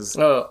beverages.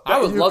 Oh,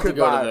 I would love to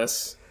go to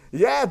this.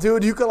 Yeah,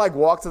 dude, you could like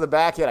walk to the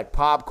back. He had like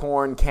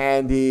popcorn,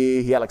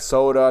 candy. He had like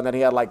soda, and then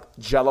he had like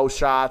Jello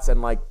shots and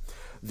like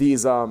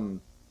these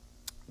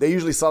They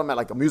usually sell them at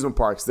like amusement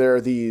parks. There are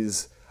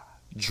these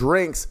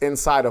drinks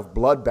inside of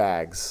blood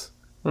bags.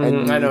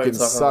 And you can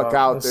suck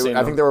out.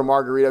 I think they were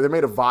margarita. They're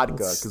made of vodka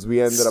because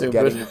we ended up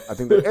getting. I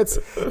think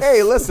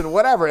hey, listen,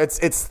 whatever. It's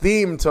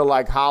themed to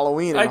like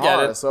Halloween and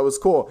horror, so it was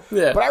cool.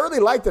 Yeah. But I really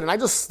liked it, and I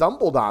just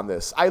stumbled on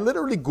this. I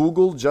literally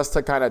Googled just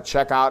to kind of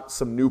check out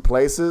some new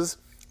places,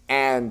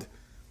 and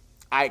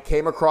I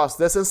came across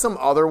this and some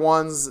other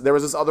ones. There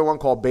was this other one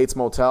called Bates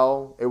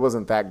Motel. It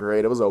wasn't that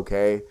great. It was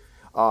okay.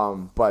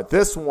 But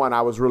this one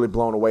I was really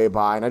blown away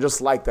by, and I just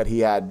liked that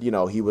he had,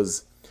 he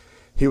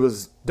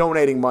was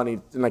donating money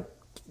and like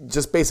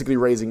just basically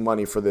raising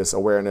money for this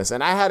awareness.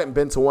 And I hadn't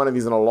been to one of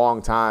these in a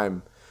long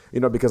time,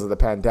 because of the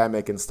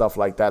pandemic and stuff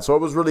like that. So it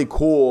was really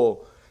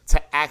cool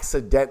to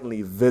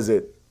accidentally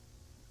visit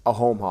a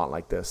home haunt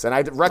like this. And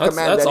I'd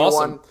recommend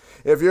anyone, awesome.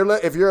 if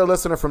you're a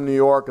listener from New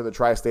York or the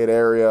tri-state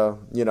area,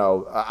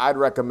 I'd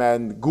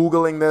recommend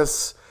Googling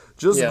this.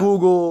 Just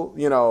Google,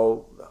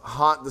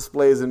 haunt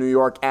displays in New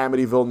York,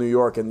 Amityville, New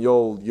York, and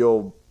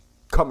you'll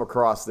come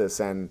across this,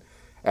 and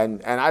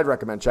I'd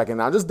recommend checking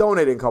it out. Just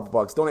donating a couple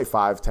bucks, donate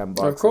 $5-10.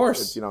 Of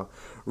course, it's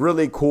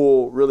really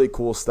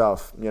cool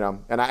stuff.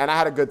 And I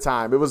had a good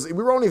time. We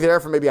were only there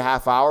for maybe a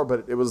half hour,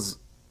 but it was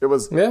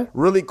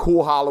really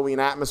cool Halloween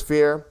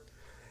atmosphere.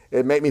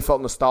 It made me feel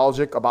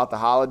nostalgic about the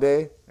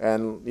holiday,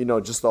 and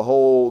just the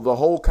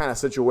whole kind of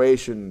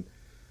situation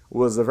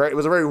was a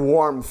very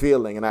warm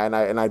feeling, and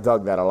I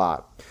dug that a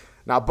lot.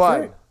 Now,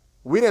 Bud,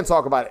 we didn't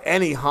talk about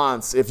any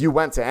haunts. If you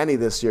went to any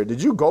this year,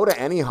 did you go to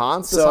any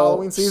haunts this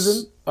Halloween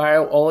season? I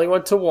only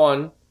went to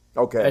one.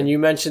 Okay. And you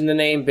mentioned the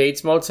name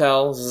Bates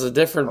Motel. This is a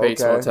different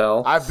Bates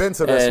Motel. I've been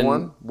to this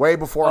one way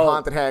before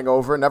Haunted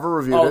Hangover. Never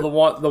reviewed it. The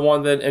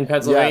one that in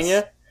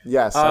Pennsylvania?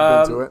 Yes,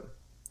 I've been to it.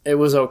 It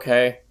was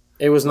okay.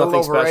 It was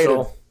nothing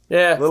special.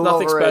 Yeah,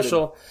 nothing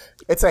special.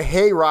 It's a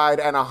hayride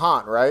and a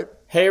haunt, right?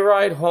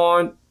 Hayride,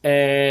 haunt,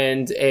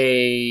 and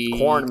a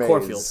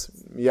cornfield.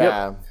 Yeah.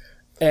 Yep.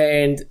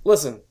 And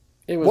listen,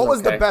 it was what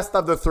was the best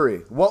of the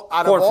three? Well,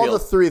 out of all the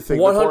three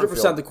things,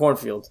 100% the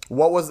cornfield.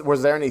 What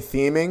was there any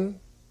theming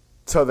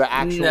to the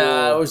actual?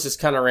 No, it was just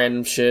kind of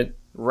random shit.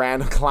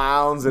 Random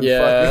clowns and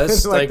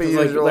fucking, like the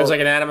usual. There's like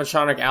an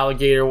animatronic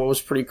alligator, what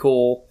was pretty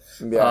cool.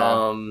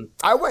 Yeah,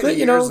 I went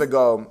years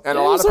ago, and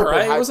a lot of people hyped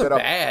it up. It wasn't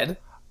bad.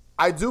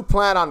 I do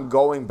plan on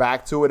going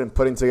back to it and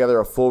putting together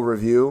a full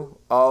review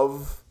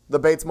of the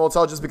Bates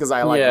Motel, just because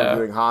I like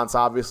reviewing haunts,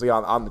 obviously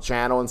on the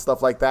channel and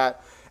stuff like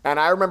that. And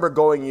I remember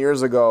going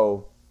years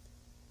ago,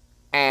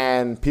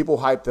 and people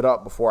hyped it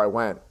up before I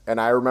went,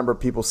 and I remember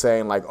people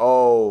saying like,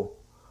 "Oh,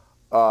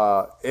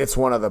 it's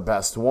one of the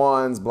best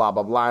ones," blah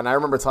blah blah. And I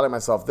remember telling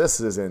myself, "This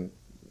isn't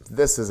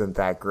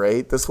that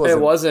great. This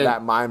wasn't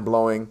that mind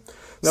blowing."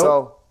 Nope.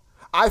 So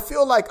I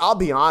feel like, I'll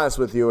be honest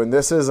with you, and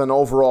this is an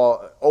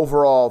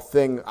overall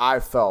thing I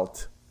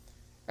felt,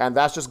 and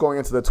that's just going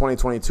into the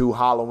 2022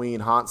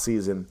 Halloween haunt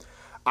season.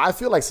 I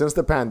feel like since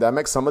the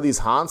pandemic, some of these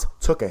haunts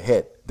took a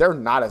hit. They're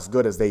not as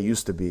good as they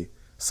used to be.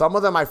 Some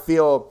of them I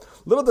feel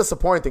a little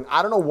disappointing.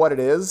 I don't know what it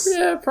is.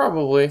 Yeah,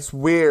 probably. It's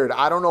weird.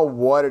 I don't know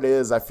what it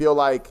is. I feel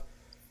like,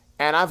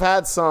 and I've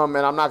had some,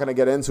 and I'm not going to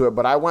get into it,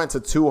 but I went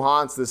to 2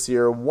 haunts this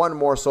year, one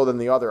more so than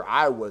the other.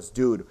 I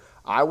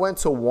went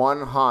to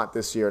one haunt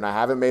this year, and I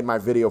haven't made my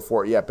video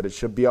for it yet, but it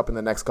should be up in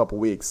the next couple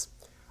weeks.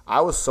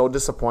 I was so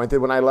disappointed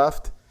when I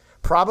left.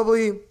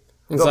 Probably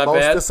the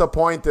most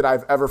disappointed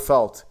I've ever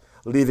felt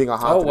leaving a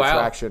haunted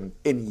attraction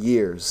in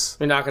years.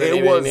 You're not going to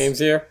name any names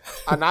here?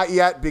 Not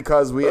yet,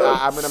 because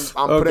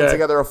I'm putting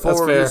together a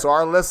full review, so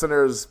our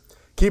listeners,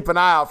 keep an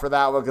eye out for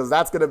that one, because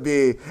that's going to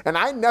be, and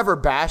I never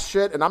bash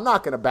shit, and I'm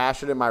not going to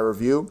bash it in my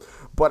review,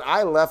 but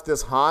I left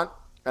this haunt,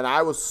 and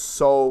I was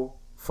so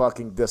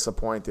fucking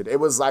disappointed. It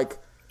was like,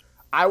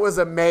 I was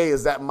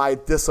amazed at my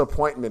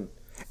disappointment.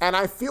 And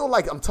I feel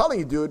like, I'm telling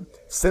you, dude,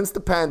 since the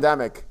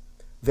pandemic,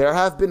 there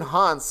have been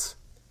haunts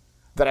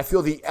that I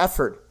feel the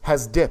effort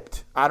has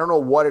dipped. I don't know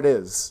what it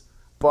is,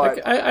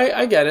 but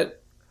I get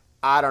it.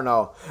 I don't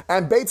know.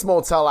 And Bates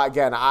Motel,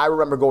 again, I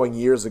remember going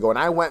years ago, and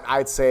I went,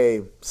 I'd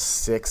say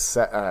 6,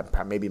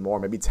 maybe more,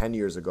 maybe 10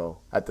 years ago.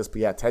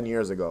 10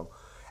 years ago.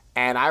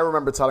 And I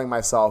remember telling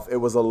myself it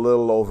was a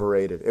little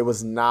overrated. It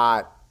was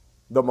not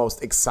the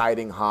most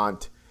exciting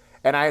haunt.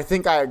 And I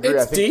think I agree.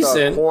 It's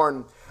decent.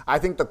 I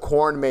think the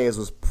corn maze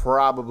was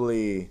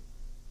probably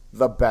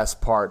the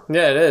best part.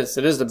 Yeah, it is.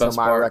 It is the best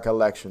part. To my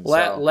recollection.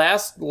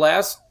 Last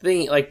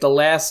thing, like the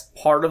last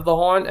part of the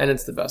haunt, and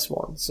it's the best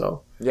one.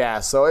 So yeah,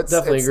 so it's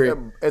definitely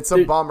agree. It's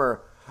a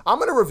bummer. I'm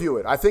gonna review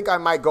it. I think I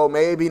might go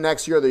maybe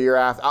next year or the year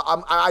after.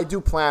 I do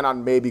plan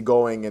on maybe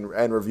going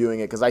and reviewing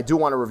it, because I do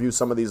want to review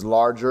some of these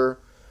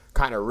larger,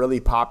 kind of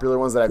really popular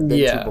ones that I've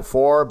been to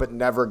before, but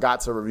never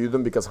got to review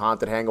them because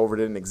Haunted Hangover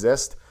didn't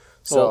exist.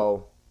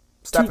 So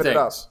stepping it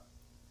up.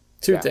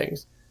 Two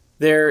things.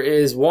 There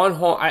is one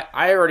haunt.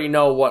 I already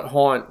know what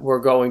haunt we're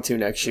going to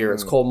next year.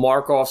 It's called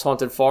Markoff's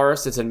Haunted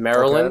Forest. It's in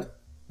Maryland. Okay.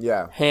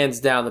 Yeah. Hands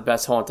down the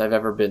best haunt I've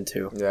ever been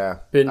to. Yeah.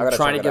 Been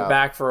trying to get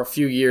back for a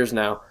few years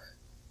now.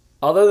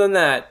 Other than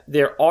that,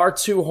 there are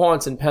 2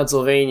 haunts in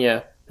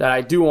Pennsylvania that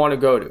I do want to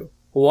go to.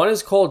 One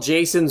is called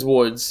Jason's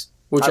Woods,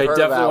 which I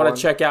definitely want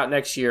to check out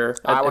next year.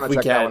 I want to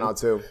check that one out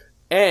too.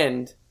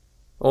 And,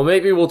 well,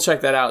 maybe we'll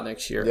check that out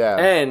next year. Yeah.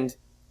 And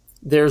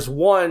there's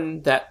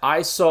one that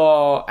I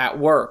saw at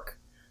work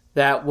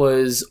that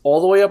was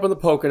all the way up in the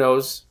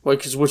Poconos,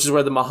 which is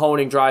where the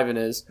Mahoning Drive-In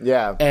is.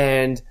 Yeah.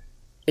 And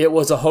it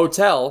was a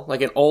hotel,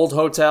 like an old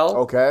hotel.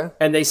 Okay.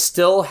 And they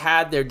still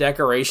had their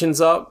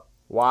decorations up.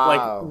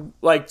 Wow.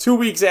 Like 2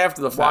 weeks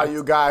after the fact. While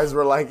you guys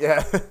were like,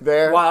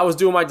 there. While I was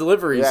doing my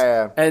deliveries.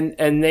 Yeah.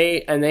 And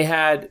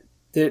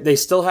they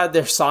still had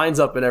their signs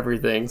up and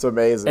everything. It's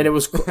amazing. And it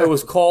was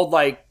called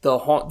like the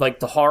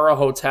Horror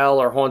Hotel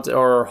or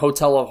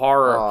Hotel of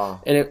Horror. Oh.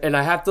 And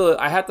I have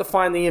to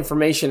find the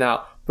information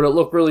out, but it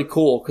looked really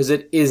cool because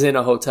it is in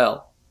a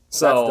hotel.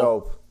 So that's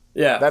dope.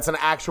 Yeah. That's an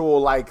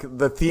actual, like,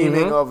 the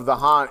theming of the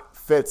haunt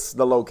fits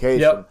the location.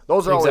 Yep.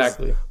 Those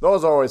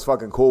are always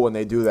fucking cool when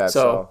they do that.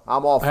 So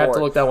I'm all for it. I have to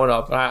look that one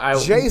up.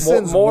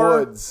 Jason's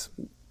Woods.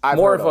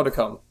 More info to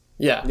come.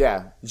 Yeah.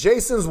 Yeah.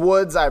 Jason's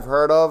Woods I've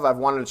heard of. I've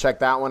wanted to check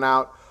that one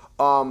out.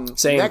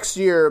 Same. Next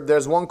year,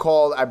 there's one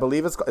called, I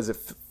believe is it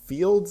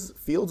Fields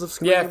of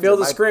Screams? Yeah,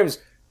 Fields of Screams.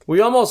 We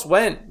almost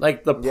went.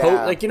 Like,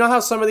 like, you know how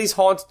some of these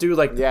haunts do,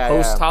 like,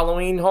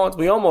 post-Halloween haunts?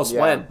 We almost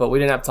went, but we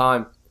didn't have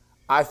time.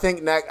 I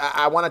think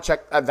I want to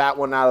check that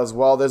one out as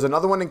well. There's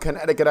another one in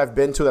Connecticut I've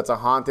been to that's a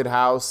haunted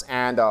house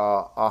and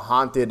a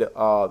haunted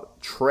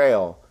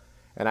trail.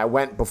 And I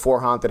went before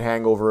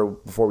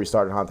we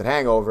started Haunted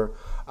Hangover.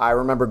 I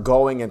remember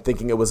going and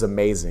thinking it was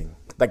amazing.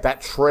 Like,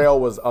 that trail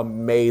was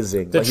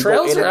amazing. The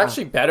trails are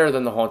actually better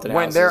than the haunted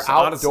houses. When they're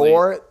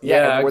outdoor,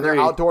 when they're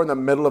outdoor in the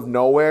middle of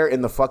nowhere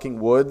in the fucking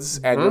woods,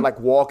 and you're like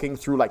walking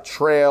through like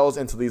trails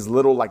into these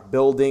little like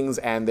buildings,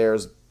 and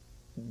there's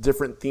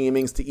different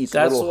themings to each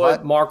little hut.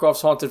 That's what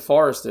Markov's Haunted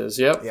Forest is.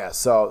 Yep. Yeah.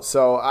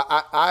 So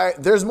I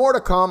there's more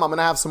to come. I'm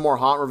gonna have some more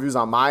haunt reviews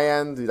on my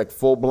end, like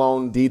full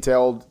blown,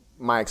 detailed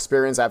my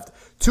experience. I have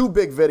 2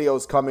 big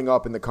videos coming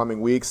up in the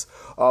coming weeks.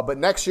 But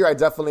next year, I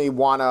definitely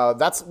wanna.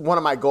 That's one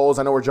of my goals.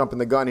 I know we're jumping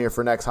the gun here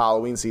for next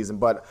Halloween season,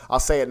 but I'll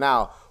say it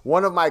now.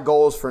 One of my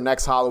goals for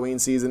next Halloween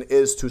season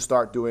is to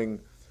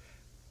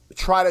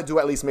try to do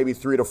at least maybe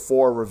 3 to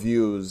 4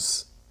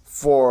 reviews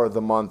for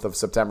the month of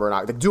September and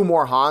October. Do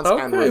more haunts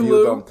and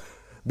review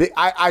them.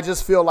 I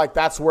just feel like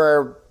that's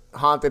where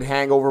Haunted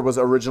Hangover was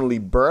originally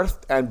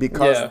birthed, and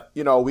because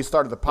we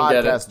started the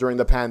podcast during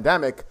the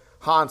pandemic,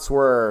 haunts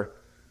were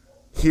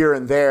here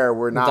and there.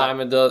 We're not not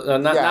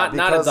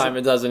a dime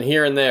a dozen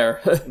here and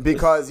there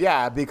because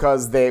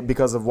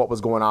of what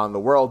was going on in the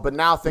world. But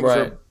now things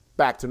are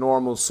back to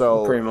normal.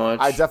 So pretty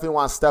much, I definitely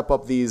want to step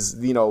up these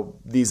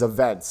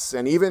events,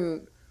 and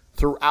even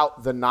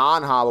throughout the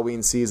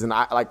non-Halloween season,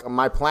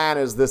 my plan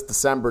is this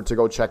December to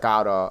go check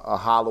out a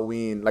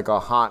Halloween, like a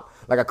haunt,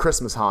 like a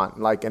Christmas haunt,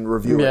 like, and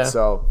review it.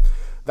 So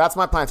that's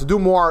my plan, to do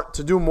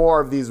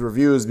more of these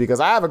reviews, because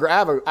I have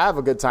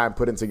a good time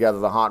putting together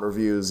the haunt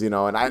reviews, and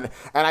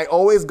I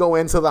always go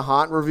into the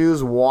haunt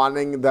reviews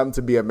wanting them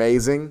to be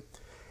amazing,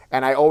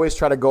 and I always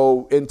try to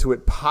go into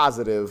it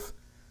positive.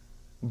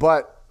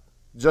 But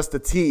just to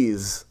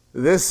tease,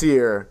 this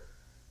year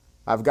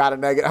I've got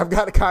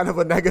a kind of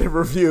a negative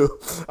review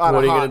on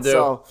a haunt.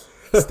 So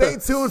stay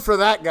tuned for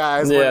that,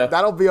 guys.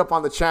 That'll be up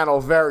on the channel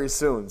very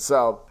soon.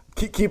 So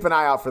keep an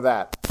eye out for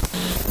that.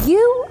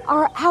 You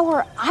are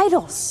our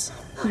idols.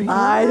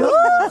 Idols?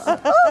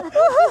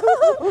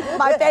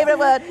 My favorite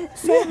word.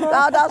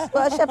 Thou dost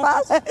worship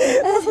us.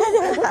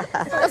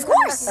 Of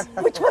course.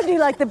 Which one do you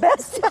like the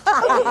best?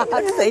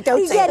 Don't say it.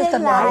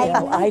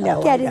 I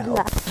know. Get in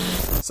line.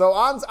 So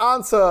on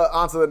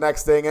to the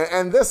next thing,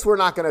 and this we're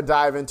not going to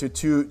dive into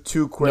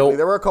too quickly. Nope.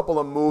 There were a couple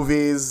of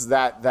movies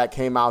that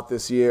came out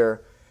this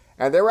year,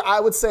 and there were, I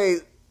would say,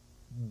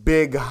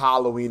 big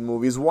Halloween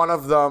movies. One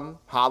of them,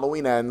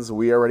 Halloween Ends,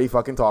 we already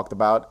fucking talked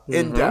about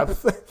in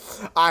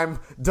depth. I'm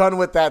done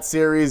with that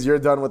series. You're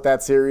done with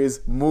that series.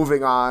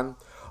 Moving on.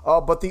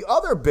 But the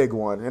other big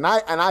one, and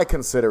I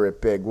consider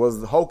it big,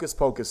 was Hocus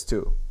Pocus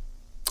 2.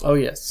 Oh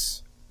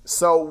yes.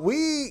 So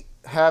we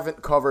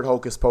haven't covered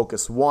Hocus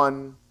Pocus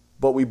 1.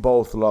 But we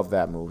both love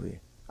that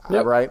movie,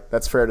 right?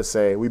 That's fair to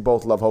say. We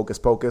both love Hocus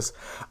Pocus.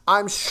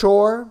 I'm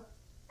sure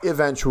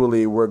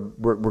eventually we're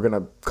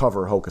gonna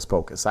cover Hocus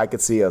Pocus. I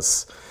could see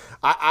us.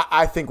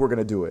 I think we're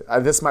gonna do it.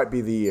 This might be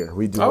the year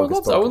we do Hocus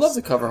Pocus. I would love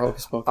to cover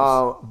Hocus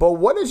Pocus. But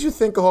what did you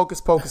think of Hocus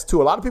Pocus 2?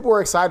 A lot of people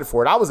were excited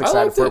for it. I was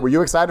excited for it. Were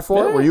you excited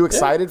for it? Were you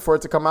excited for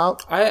it to come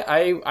out?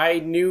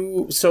 I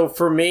knew. So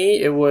for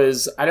me, it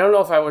was. I don't know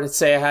if I would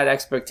say I had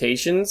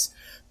expectations,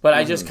 but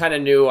I just kind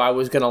of knew I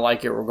was gonna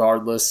like it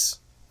regardless.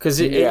 Because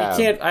you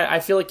can't, I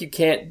feel like you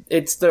can't,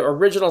 it's the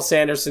original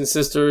Sanderson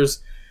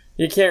sisters.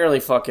 You can't really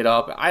fuck it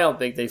up. I don't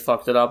think they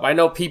fucked it up. I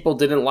know people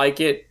didn't like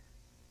it.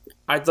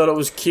 I thought it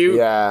was cute.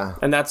 Yeah.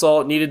 And that's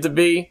all it needed to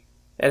be.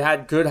 It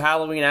had good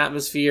Halloween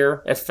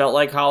atmosphere. It felt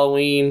like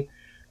Halloween.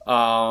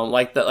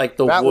 Like the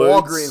that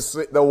woods.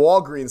 The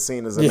Walgreens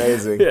scene is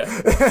amazing. Yeah.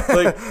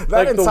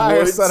 That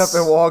entire setup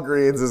in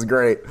Walgreens is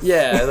great.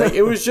 Yeah. Like,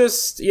 it was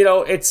just,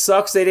 it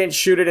sucks they didn't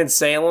shoot it in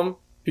Salem.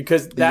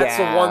 Because that's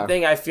the one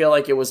thing I feel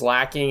like it was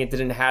lacking. It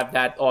didn't have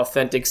that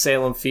authentic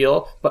Salem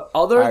feel. But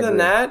other than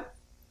that,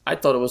 I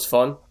thought it was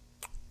fun.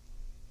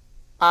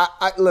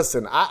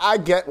 Listen, I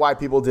get why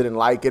people didn't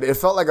like it. It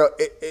felt like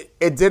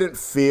it didn't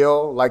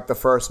feel like the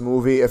first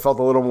movie. It felt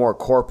a little more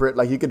corporate.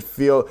 Like you could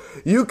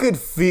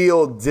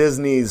feel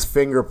Disney's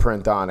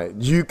fingerprint on it.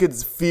 You could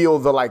feel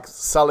the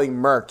selling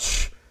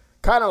merch.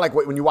 Kind of like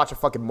when you watch a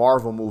fucking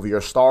Marvel movie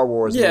or Star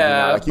Wars movie.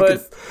 Now. Like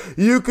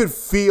you could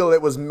feel it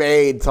was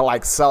made to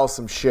sell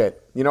some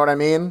shit. You know what I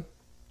mean?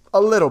 A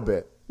little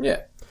bit.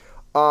 Yeah.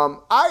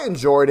 I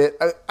enjoyed it,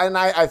 and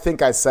I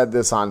think I said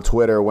this on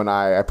Twitter when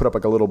I put up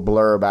a little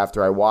blurb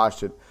after I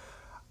watched it.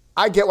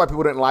 I get why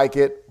people didn't like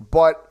it,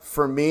 but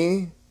for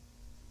me,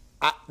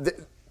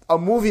 a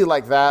movie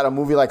like that, a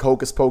movie like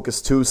Hocus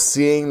Pocus 2,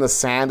 seeing the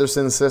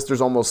Sanderson sisters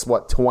almost,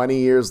 20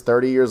 years,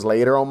 30 years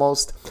later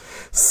almost,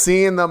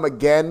 seeing them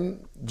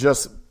again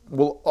just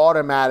will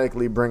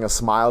automatically bring a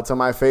smile to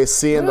my face.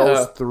 Seeing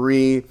those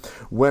 3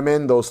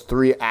 women, those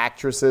 3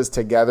 actresses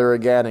together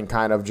again and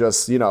kind of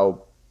just,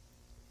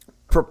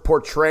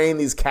 portraying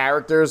these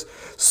characters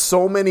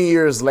so many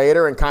years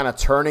later and kind of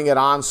turning it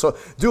on. So,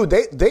 dude,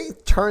 they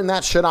turned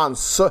that shit on.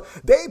 So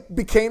they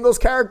became those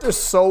characters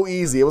so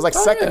easy. It was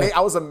second.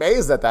 I was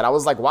amazed at that. I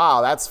was like,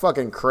 wow, that's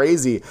fucking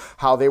crazy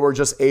how they were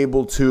just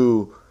able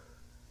to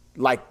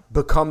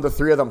become the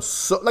 3 of them.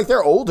 So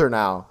they're older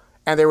now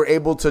and they were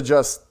able to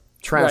just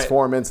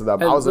transform into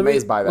them. And I was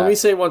amazed by that. Let me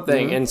say one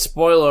thing, and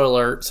spoiler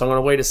alert, so I'm going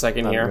to wait a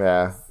second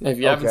here. If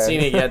you haven't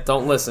seen it yet,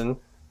 don't listen.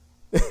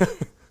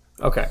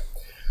 Okay.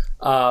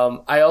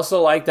 I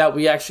also like that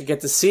we actually get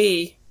to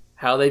see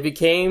how they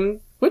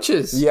became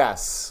witches.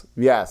 Yes.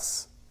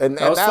 And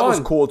that was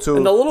cool too.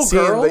 And the little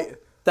girl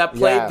that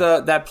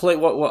played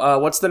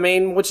what's the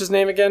main witch's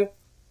name again?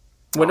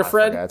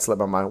 Winifred? It slipped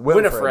my mind.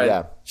 Winifred.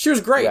 Yeah. She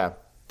was great. Yeah.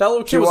 That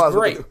little kid was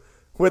great.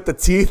 With the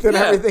teeth and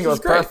everything, it was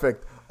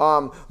perfect.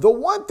 The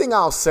one thing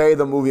I'll say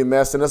the movie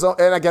missed, and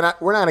again,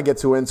 we're not going to get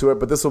too into it,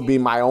 but this will be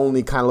my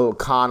only kind of little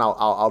con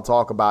I'll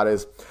talk about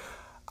is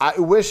I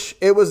wish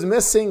it was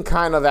missing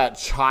kind of that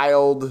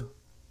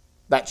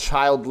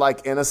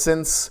childlike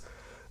innocence,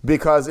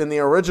 because in the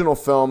original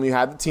film you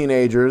had the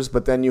teenagers,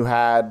 but then you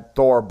had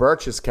Thora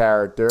Birch's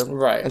character,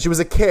 right? And she was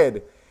a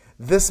kid.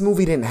 This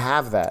movie didn't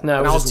have that.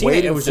 No, it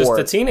was just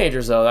the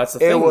teenagers, though. That's the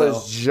thing. It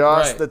was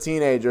just the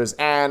teenagers,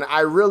 and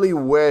I really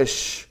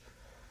wish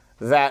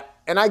that.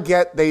 And I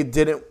get they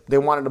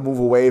wanted to move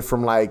away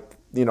from like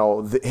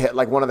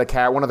one of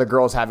the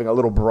girls having a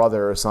little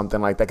brother or something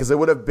like that, because it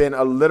would have been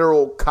a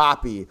literal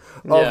copy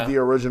of the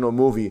original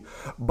movie.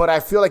 But I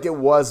feel like it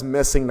was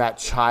missing that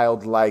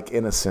childlike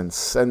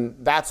innocence, and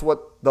that's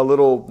what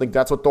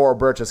that's what Thora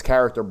Birch's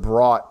character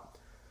brought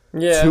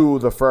to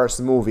the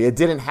first movie. It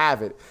didn't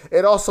have it.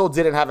 It also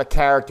didn't have a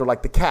character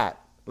like the cat.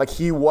 Like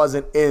he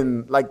wasn't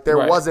in. Like there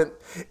wasn't.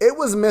 It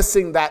was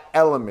missing that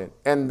element,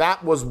 and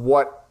that was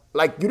what.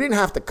 Like, you didn't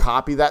have to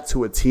copy that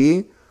to a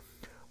T,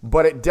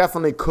 but it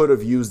definitely could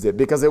have used it,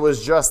 because it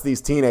was just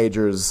these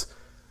teenagers,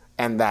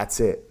 and that's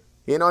it.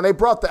 And they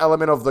brought the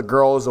element of the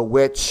girl as a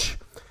witch,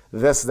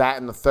 this, that,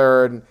 and the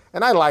third,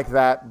 and I like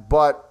that,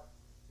 but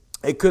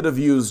it could have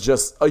used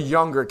just a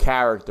younger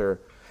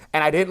character.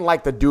 And I didn't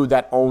like the dude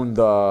that owned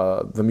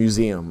the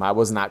museum. I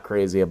was not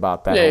crazy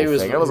about that whole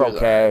thing. It was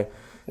okay.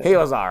 He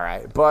was all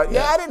right. But,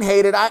 I didn't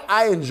hate it.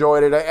 I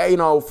enjoyed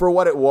it, for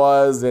what it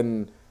was,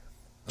 and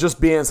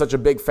just being such a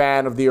big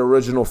fan of the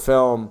original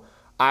film,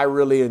 I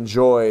really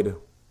enjoyed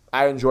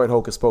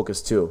Hocus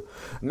Pocus 2.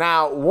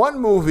 Now, one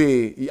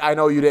movie I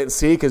know you didn't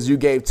see because you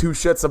gave two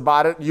shits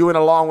about it, you and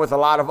along with a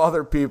lot of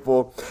other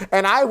people,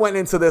 and I went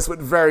into this with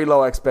very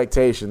low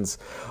expectations,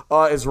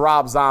 is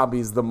Rob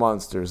Zombie's The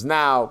Munsters.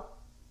 Now,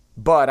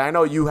 Bud, I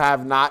know you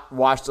have not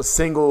watched a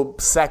single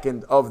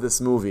second of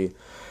this movie,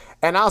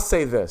 and I'll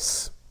say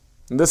this.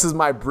 This is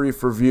my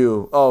brief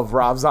review of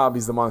Rob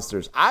Zombie's The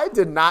Munsters. I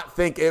did not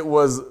think it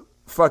was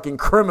fucking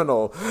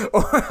criminal,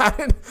 or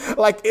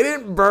it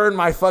didn't burn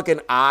my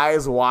fucking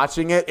eyes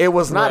watching it. It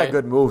was not a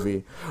good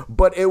movie,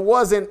 but it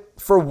wasn't,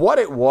 for what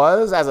it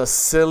was, as a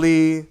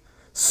silly,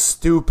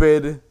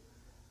 stupid,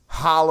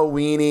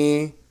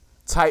 Halloween-y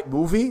type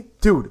movie,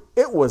 dude,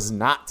 it was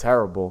not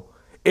terrible.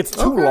 It's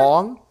too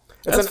long.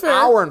 It's an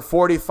hour and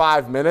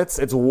 45 minutes.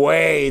 It's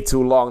way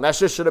too long. That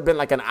shit should have been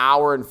like an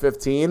hour and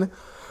 15,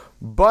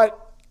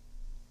 but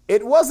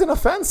it wasn't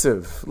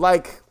offensive.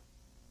 Like,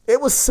 it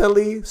was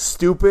silly,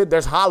 stupid.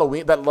 There's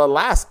Halloween. The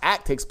last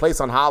act takes place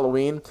on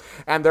Halloween,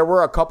 and there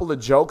were a couple of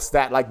jokes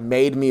that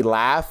made me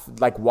laugh,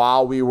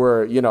 while we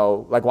were,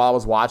 while I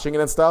was watching it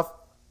and stuff.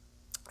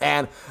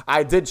 And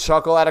I did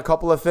chuckle at a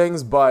couple of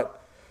things, but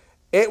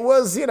it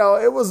was, it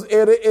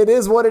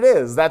is what it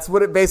is. That's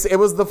what it basically. It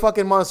was the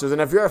fucking Munsters,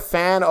 and if you're a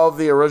fan of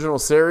the original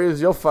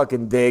series, you'll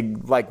fucking dig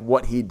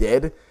what he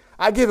did.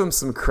 I give him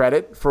some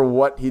credit for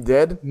what he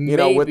did,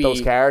 with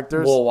those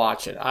characters. We'll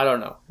watch it. I don't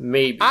know.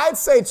 Maybe. I'd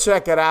say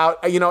check it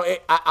out.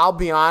 I'll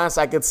be honest.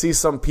 I could see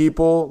some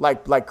people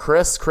like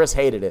Chris. Chris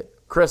hated it.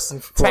 Chris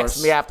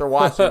texted me after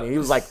watching it. He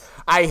was like,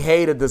 I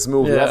hated this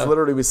movie. That's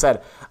literally what we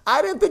said.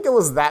 I didn't think it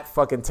was that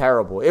fucking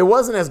terrible. It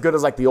wasn't as good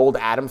as the old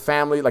Addams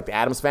Family, the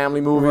Addams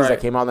Family movies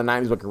that came out in the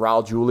 90s with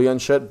Raul Julia and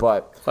shit,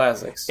 but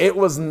classics. It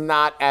was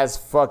not as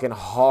fucking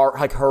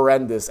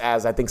horrendous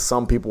as I think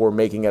some people were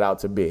making it out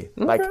to be.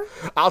 Okay.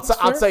 I'll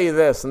tell you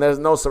this, and there's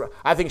no,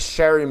 I think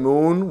Sherry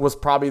Moon was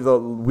probably the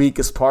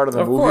weakest part of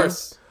the movie. Of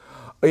course.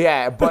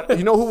 Yeah, but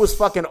you know who was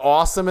fucking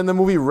awesome in the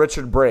movie?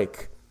 Richard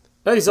Brake.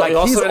 No, he's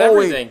awesome in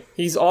everything.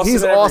 He's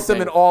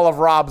awesome in all of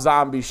Rob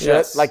Zombie's shit.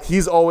 Yes.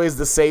 He's always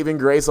the saving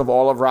grace of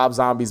all of Rob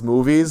Zombie's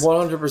movies.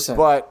 100%.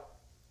 But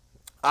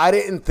I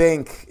didn't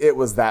think it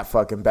was that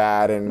fucking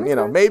bad.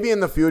 And, maybe in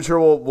the future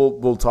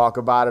we'll talk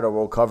about it, or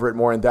we'll cover it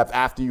more in depth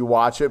after you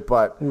watch it.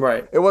 But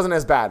it wasn't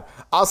as bad.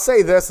 I'll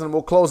say this, and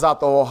we'll close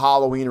out the whole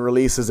Halloween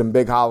releases and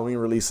big Halloween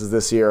releases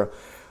this year.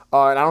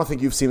 And I don't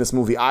think you've seen this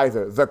movie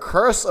either. The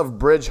Curse of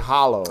Bridge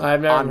Hollow I've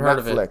never on heard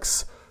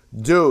Netflix. Of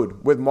it.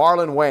 Dude, with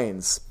Marlon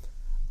Wayans.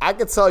 I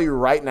could tell you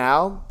right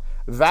now,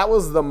 that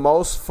was the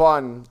most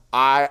fun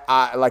I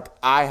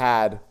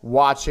had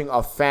watching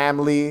a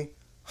family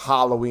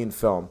Halloween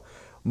film.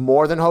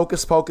 More than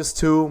Hocus Pocus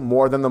 2,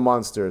 more than The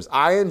Munsters.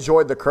 I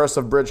enjoyed The Curse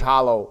of Bridge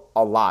Hollow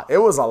a lot. It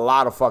was a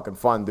lot of fucking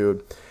fun,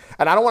 dude.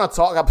 And I don't want to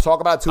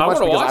talk about it too much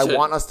because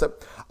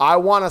I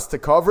want us to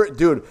cover it,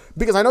 dude.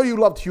 Because I know you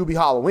loved Hubie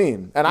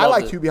Halloween, and I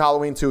liked Hubie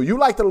Halloween too. You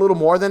liked it a little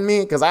more than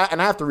me because I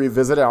have to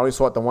revisit it. I only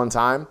saw it the one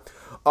time.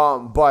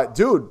 But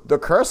dude, The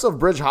Curse of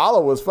Bridge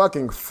Hollow was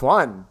fucking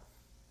fun.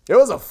 It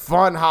was a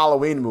fun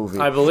Halloween movie.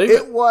 I believe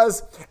it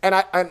was, and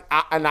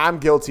I'm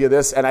guilty of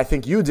this, and I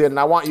think you did, and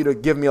I want you to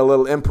give me a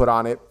little input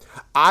on it.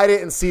 I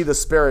didn't see the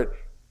spirit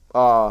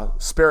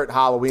Spirit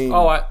Halloween.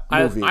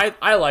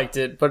 I liked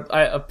it,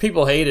 but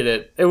people hated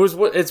it. It is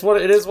what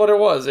it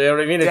was. You know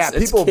what I mean?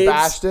 People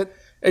bashed it.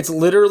 It's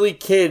literally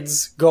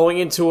kids going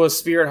into a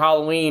Spirit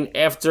Halloween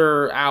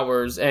after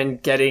hours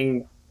and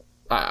getting.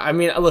 I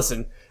mean,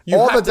 listen.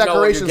 All the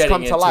decorations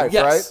come to life,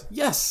 right?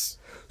 Yes.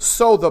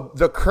 So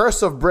the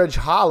Curse of Bridge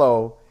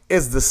Hollow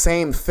is the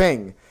same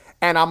thing,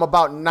 and I'm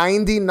about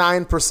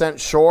 99%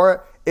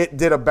 sure it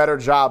did a better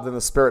job than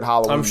the Spirit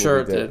Halloween. I'm sure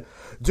it did.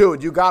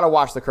 Dude, you gotta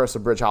watch The Curse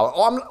of Bridge Hollow.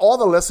 All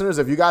the listeners,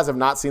 if you guys have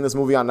not seen this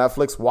movie on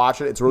Netflix,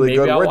 watch it. It's really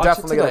good. We're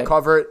definitely gonna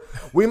cover it.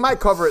 We might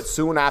cover it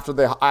soon after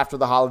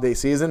the holiday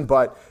season.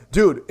 But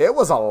dude, it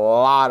was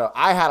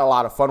I had a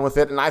lot of fun with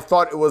it, and I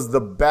thought it was the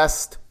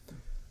best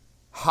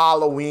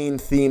Halloween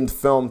themed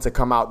film to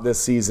come out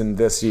this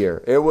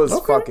year. It was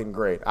fucking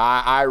great.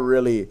 I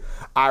really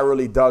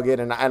dug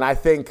it, and I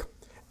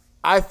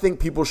think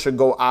people should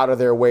go out of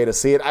their way to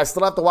see it. I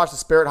still have to watch the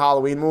Spirit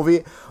Halloween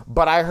movie,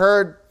 but I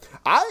heard.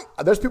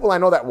 There's people I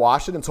know that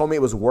watched it and told me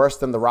it was worse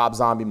than the Rob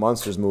Zombie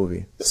Monsters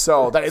movie.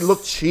 So that it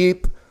looked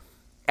cheap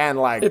and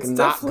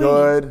not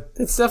good.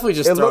 It's definitely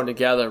just thrown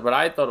together, but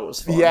I thought it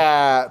was fun.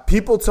 Yeah,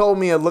 people told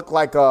me it looked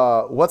like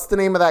what's the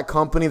name of that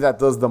company that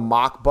does the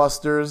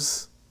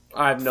Mockbusters?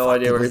 I have no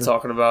idea what you're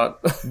talking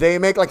about. They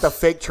make the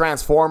fake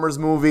Transformers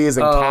movies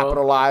and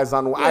capitalize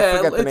on. I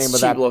forget the name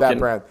of that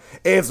brand.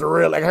 It's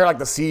really. I heard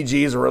the CG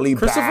is really bad.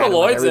 Christopher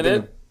Lloyd's in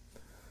it.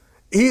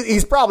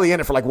 He's probably in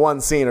it for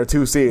one scene or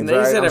two scenes, right?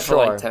 He's in it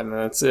for 10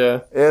 minutes,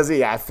 yeah. Is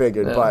he? I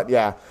figured, but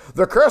yeah.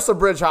 The Curse of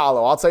Bridge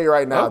Hollow, I'll tell you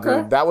right now,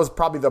 dude, that was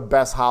probably the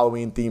best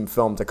Halloween-themed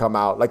film to come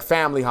out,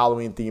 family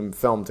Halloween-themed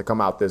film to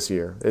come out this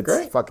year. It's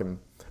great. Fucking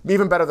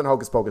even better than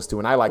Hocus Pocus 2,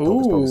 and I like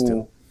Hocus Pocus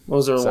 2.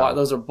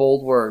 Those are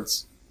bold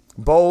words.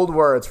 Bold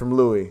words from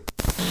Louis.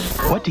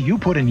 What do you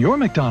put in your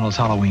McDonald's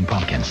Halloween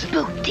pumpkins?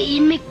 Booty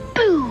and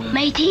McBoo,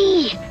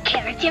 matey.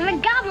 Carrots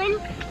and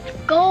McGowan.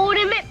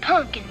 Golden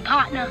McPumpkin,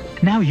 partner.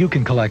 Now you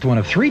can collect one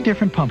of 3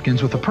 different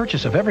pumpkins with the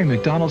purchase of every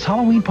McDonald's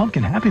Halloween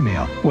Pumpkin Happy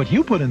Meal. What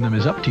you put in them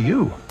is up to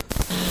you.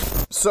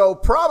 So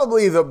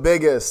probably the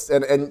biggest,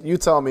 and you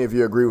tell me if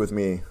you agree with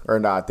me or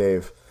not,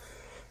 Dave.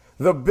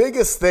 The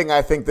biggest thing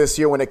I think this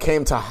year when it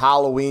came to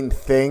Halloween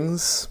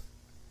things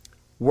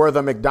were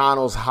the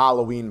McDonald's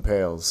Halloween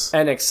pails.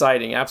 And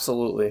exciting,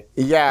 absolutely.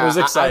 Yeah. It was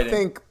exciting. I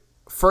think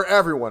for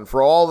everyone,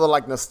 for all the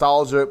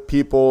nostalgia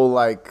people,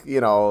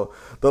 the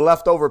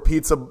Leftover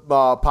Pizza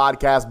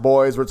podcast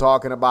boys were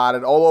talking about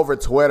it all over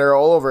Twitter,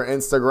 all over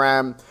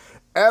Instagram.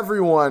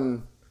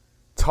 Everyone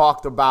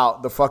talked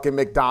about the fucking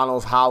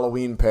McDonald's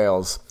Halloween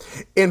pails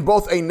in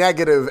both a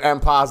negative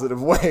and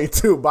positive way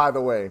too, by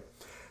the way.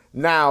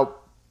 Now,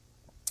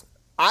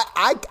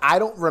 I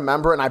don't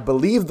remember, and I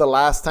believe the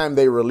last time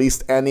they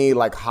released any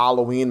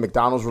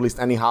McDonald's released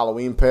any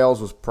Halloween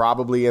pails was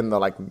probably in the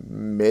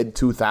mid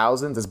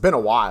 2000s. It's been a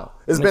while.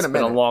 It's been a minute.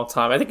 It's been a long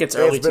time. I think it's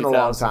early 2000s. It's been a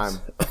long time.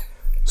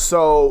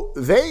 So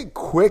they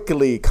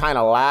quickly, kind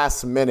of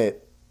last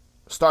minute,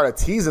 started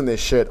teasing this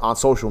shit on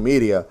social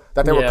media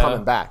that they were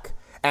coming back,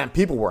 and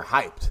people were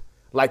hyped.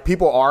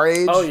 People our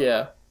age. Oh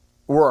yeah.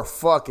 Were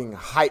fucking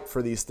hyped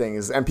for these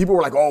things, and people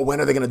were like, "Oh, when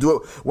are they gonna do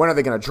it? When are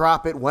they gonna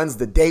drop it? When's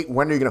the date?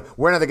 When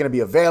are they gonna be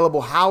available?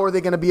 How are they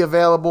gonna be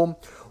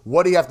available?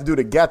 What do you have to do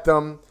to get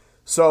them?"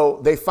 So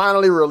they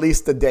finally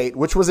released the date,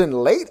 which was in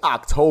late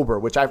October,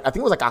 which I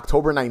think was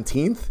October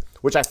 19th,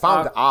 which I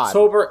found odd.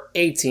 October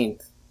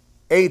 18th.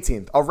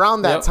 18th,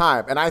 around that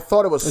time, and I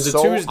thought it was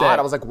so odd.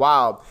 I was like,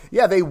 "Wow,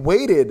 yeah." They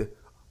waited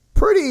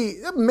pretty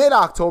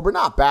mid-October,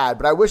 not bad,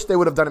 but I wish they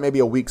would have done it maybe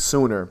a week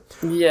sooner.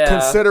 Yeah.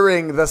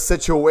 Considering the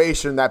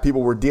situation that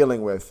people were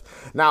dealing with.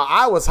 Now,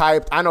 I was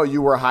hyped. I know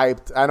you were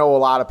hyped. I know a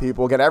lot of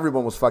people. Again,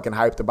 everyone was fucking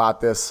hyped about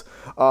this.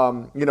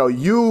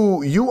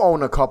 You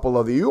own a couple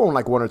of you own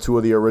 1 or 2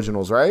 of the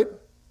originals, right?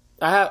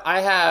 I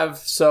have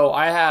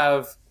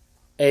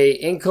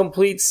a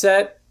incomplete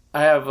set.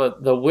 I have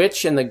the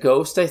Witch and the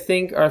Ghost, I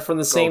think, are from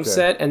the same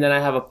set, and then I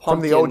have a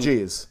pumpkin. From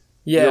the OGs.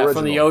 Yeah,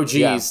 from the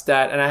OGs,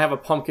 and I have a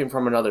pumpkin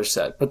from another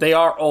set, but they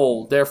are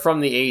old. They're from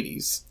the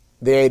 80s.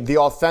 The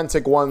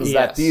authentic ones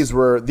that these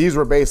were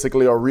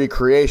basically a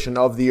recreation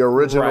of the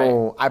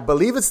original. Right. I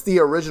believe it's the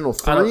original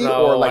 3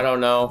 I don't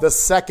know. The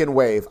second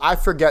wave. I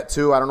forget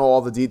too. I don't know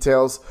all the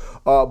details.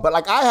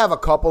 But I have a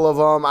couple of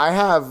them.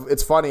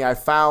 It's funny. I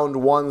found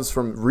ones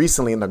from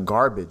recently in the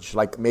garbage.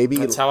 Maybe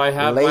that's how I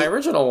have my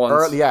original ones.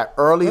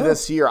 Early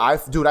this year. I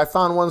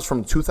found ones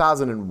from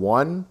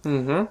 2001.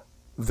 Mm-hmm.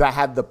 That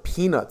had the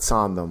peanuts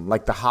on them,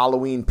 the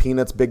Halloween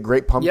peanuts, big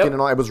great pumpkin and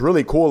all. It was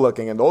really cool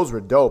looking, and those were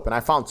dope. And I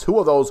found 2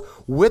 of those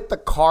with the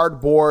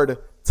cardboard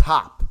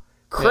top.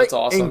 That's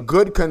awesome. In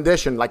good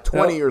condition,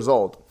 20 years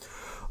old.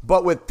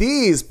 But with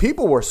these,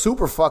 people were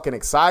super fucking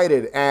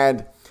excited,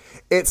 and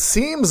it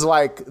seems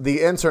like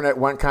the internet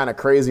went kind of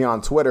crazy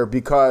on Twitter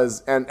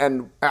because,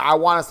 and I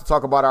want us to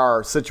talk about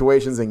our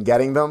situations in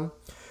getting them.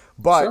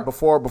 But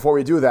before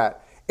we do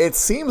that, it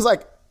seems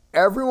like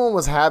everyone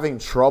was having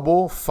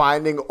trouble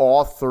finding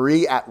all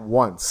 3 at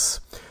once.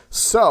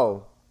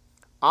 So,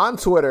 on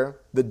Twitter,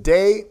 the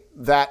day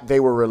that they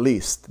were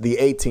released, the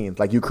 18th,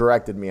 like you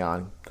corrected me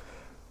on,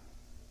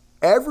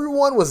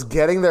 everyone was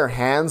getting their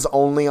hands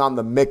only on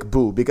the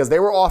McBoo because they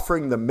were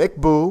offering the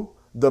McBoo,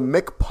 the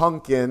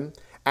McPumpkin,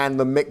 and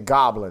the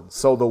McGoblin.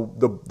 So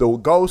the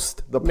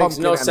ghost, the pumpkin,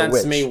 and the witch. Makes no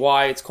sense to me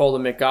why it's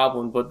called a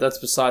McGoblin, but that's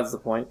besides the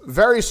point.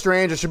 Very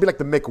strange. It should be like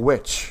the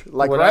McWitch.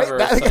 Like, whatever.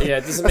 Right? So, yeah,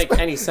 it doesn't make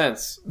any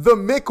sense. The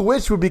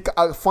McWitch would be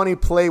a funny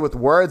play with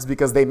words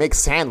because they make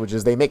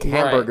sandwiches. They make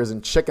hamburgers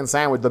and chicken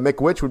sandwich. The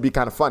McWitch would be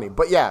kind of funny.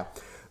 But yeah,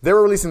 they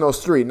were releasing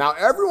those 3. Now,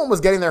 everyone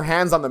was getting their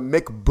hands on the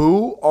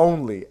McBoo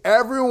only.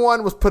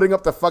 Everyone was putting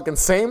up the fucking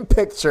same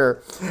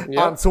picture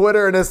on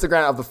Twitter and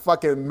Instagram of the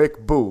fucking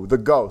McBoo, the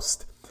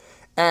ghost.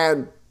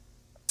 And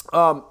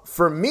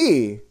for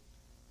me,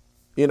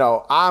 you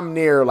know, I'm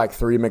near like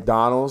 3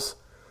 McDonald's.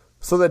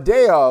 So the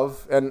day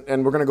of, and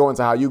we're going to go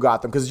into how you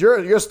got them, because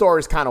your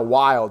story's kind of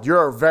wild.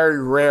 You're a very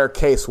rare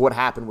case what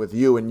happened with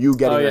you and you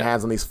getting your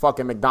hands on these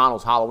fucking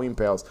McDonald's Halloween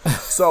pails.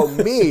 So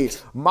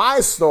my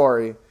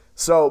story,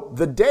 so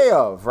the day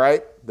of,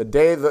 right? The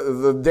day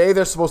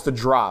they're supposed to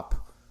drop,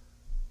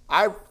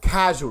 I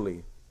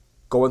casually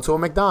go into a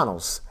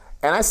McDonald's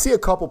and I see a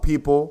couple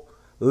people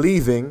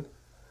leaving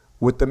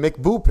with the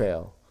McBoo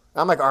pail.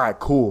 I'm like, all right,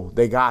 cool.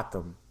 They got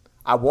them.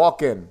 I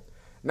walk in.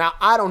 Now,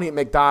 I don't eat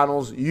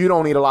McDonald's. You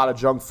don't eat a lot of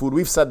junk food.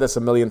 We've said this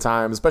a million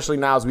times, especially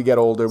now as we get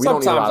older. We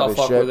don't eat a lot of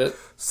this shit.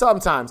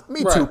 Sometimes.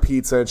 Me too,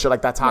 pizza and shit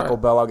like that. Taco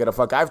Bell, I'll get a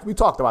fuck. We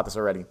talked about this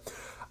already.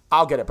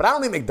 I'll get it. But I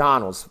don't eat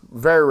McDonald's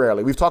very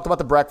rarely. We've talked about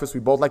the breakfast.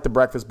 We both like the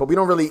breakfast, but we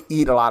don't really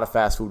eat a lot of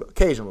fast food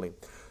occasionally.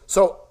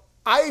 So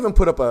I even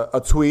put up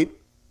a tweet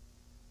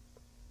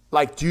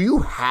like, do you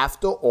have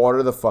to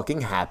order the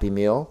fucking Happy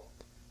Meal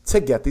to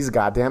get these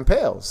goddamn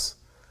pails?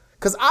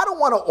 Because I don't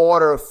want to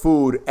order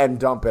food and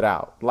dump it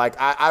out. Like,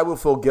 I will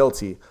feel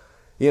guilty.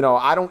 You know,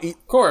 I don't eat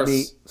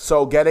meat.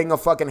 So getting a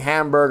fucking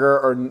hamburger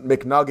or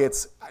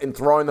McNuggets and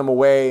throwing them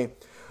away,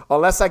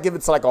 unless I give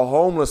it to like a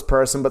homeless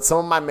person, but some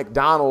of my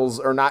McDonald's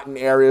are not in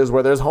areas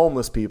where there's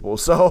homeless people.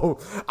 So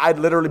I'd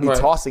literally be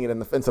tossing it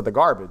into the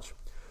garbage.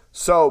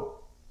 So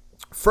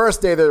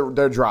first day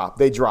they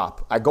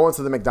drop. I go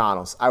into the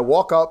McDonald's. I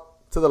walk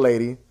up to the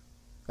lady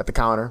at the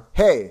counter.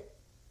 Hey,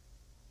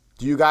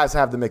 do you guys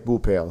have the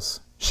McBoo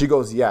pails? She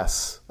goes,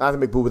 yes. Not the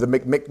McBoo, but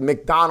the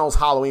McDonald's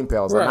Halloween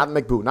pails. Right. Not the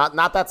McBoo.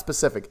 Not that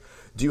specific.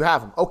 Do you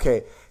have them?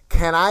 Okay.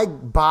 Can I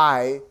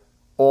buy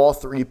all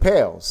 3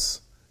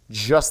 pails?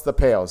 Just the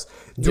pails.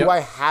 Do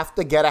I have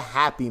to get a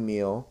Happy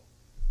Meal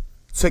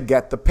to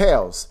get the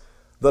pails?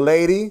 The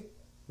lady,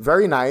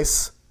 very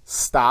nice,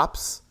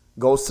 stops,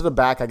 goes to the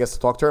back, I guess, to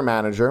talk to her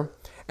manager.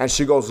 And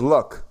she goes,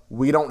 look,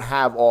 we don't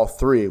have all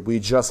 3. We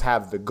just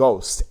have the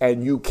ghost.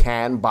 And you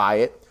can buy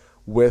it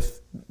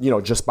with,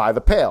 just buy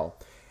the pail.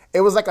 It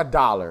was like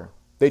 $1.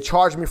 They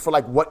charged me for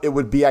like what it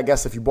would be, I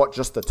guess, if you bought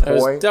just the toy. It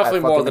was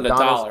definitely more than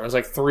 $1. It was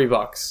like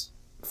 $3.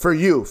 For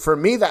you. For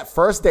me, that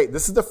first day,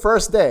 this is the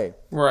first day.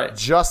 Right.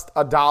 Just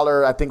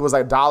 $1. I think it was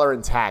like $1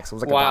 in tax. It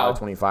was like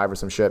 $1.25 or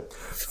some shit.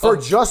 For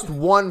just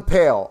 1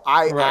 pail.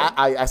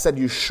 I said,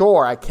 you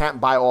sure I can't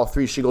buy all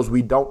 3? She goes,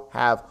 we don't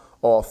have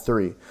all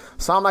 3.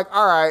 So I'm like,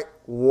 all right,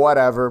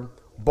 whatever.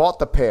 Bought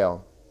the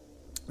pail.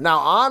 Now,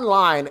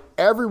 online,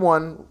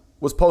 everyone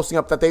was posting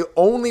up that they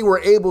only were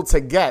able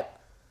to get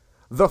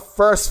the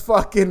first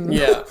fucking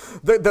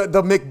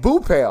the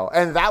McBoo pail,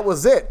 and that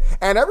was it.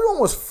 And everyone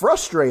was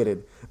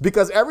frustrated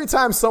because every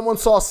time someone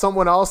saw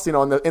someone else, in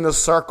the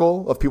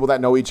circle of people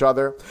that know each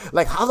other,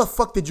 like, how the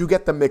fuck did you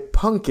get the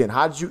McPumpkin?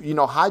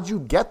 How'd you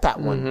get that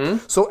one?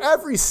 So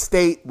every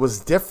state was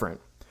different.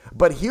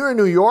 But here in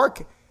New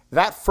York,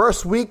 that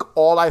first week,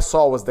 all I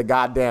saw was the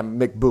goddamn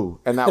McBoo,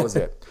 and that was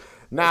it.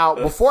 Now,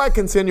 before I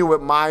continue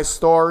with my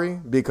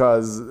story,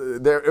 because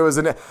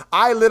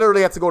I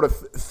literally had to go to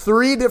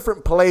 3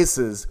 different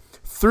places,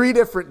 3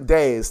 different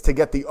days to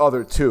get the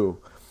other 2.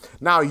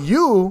 Now,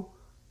 you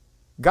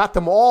got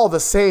them all the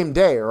same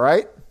day,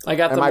 right? I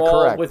got them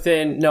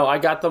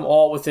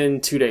all within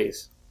 2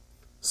 days.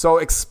 So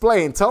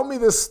explain, tell me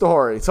this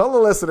story. Tell the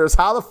listeners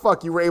how the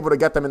fuck you were able to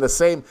get them it was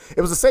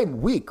the same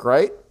week,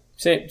 right?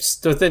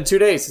 Within 2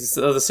 days. It's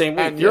the same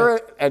week.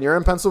 And you're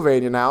in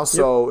Pennsylvania now,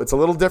 so it's a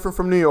little different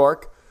from New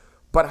York.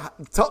 But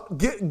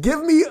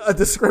give me a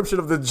description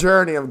of the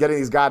journey of getting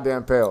these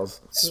goddamn pails.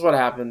 This is what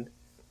happened.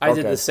 I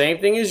did the same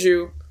thing as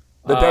you.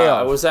 The day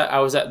of. I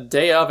was at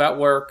day of at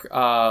work.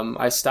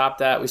 We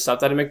stopped at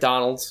a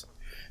McDonald's,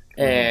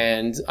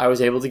 and I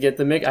was able to get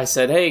I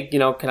said, hey, do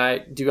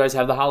you guys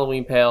have the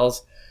Halloween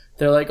pails?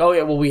 They're like, oh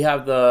yeah, well we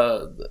have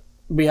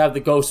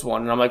the ghost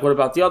one. And I'm like, what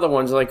about the other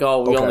ones? They're like,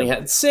 oh, we only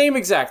had... Same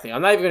exact thing.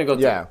 I'm not even going to go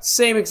through it.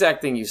 Same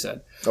exact thing you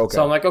said. Okay.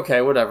 So I'm like,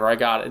 okay, whatever. I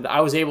got it.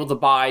 I was able to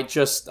buy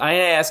I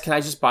asked, can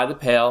I just buy the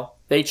pail?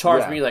 They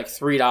charged me like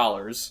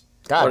 $3.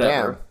 God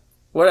whatever. Damn.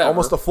 Whatever.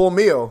 Almost a full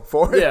meal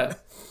for it. Yeah.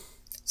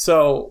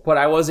 So, but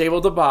I was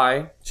able to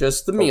buy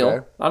just the meal.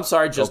 Okay. I'm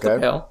sorry, just the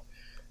pail.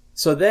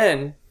 So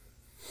then,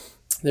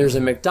 there's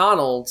a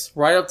McDonald's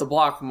right up the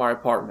block from my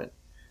apartment.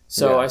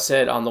 So I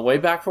said, on the way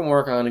back from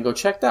work, I'm going to go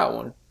check that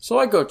one. So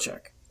I go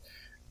check.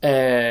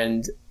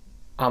 And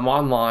I'm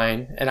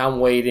online and I'm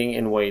waiting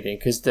and waiting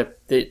because the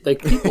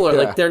people are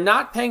like, they're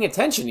not paying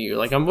attention to you.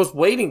 Like, I'm just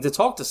waiting to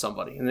talk to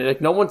somebody and they're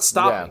like, no one's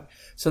stopping. Yeah.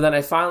 So then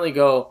I finally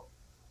go,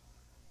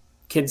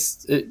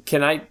 kids,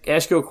 can I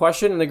ask you a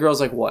question? And the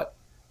girl's like, what?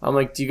 I'm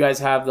like, do you guys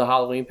have the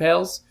Halloween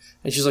pails?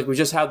 And she's like, we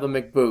just have the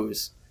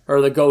McBoos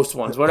or the ghost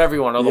ones, whatever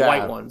you want, or the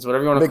white ones,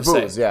 whatever you want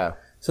to say. Yeah.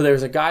 So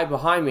there's a guy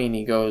behind me and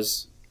he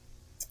goes,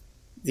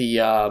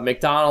 the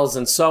McDonald's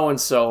and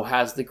so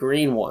has the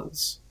green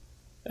ones.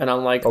 And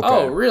I'm like,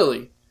 oh,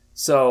 really?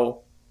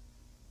 So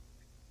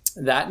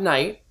that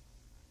night,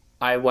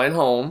 I went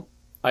home,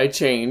 I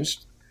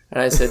changed, and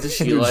I said to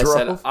Sheila, I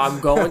said, I'm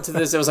going to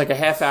this. It was like a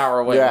half hour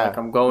away. Yeah. Like,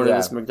 I'm going to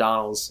this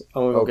McDonald's.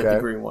 I'm going to go get the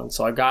green one.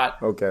 So I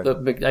got the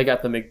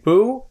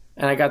McBoo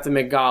and I got the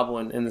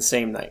McGoblin in the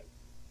same night.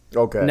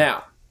 Okay.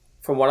 Now,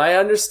 from what I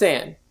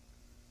understand,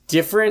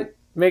 different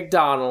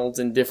McDonald's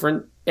in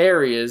different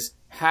areas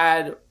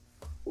had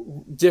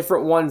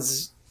different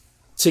ones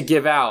to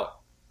give out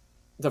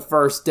the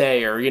first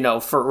day or,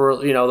 for,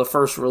 the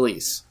first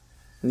release.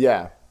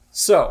 Yeah.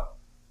 So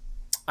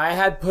I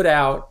had put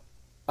out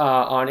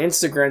on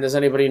Instagram, does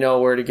anybody know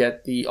where to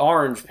get the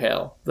orange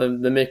pail, the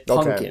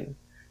McPumpkin? Okay.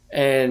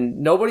 And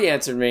nobody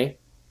answered me.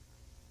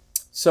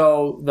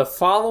 So the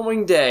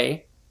following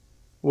day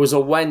was a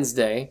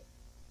Wednesday.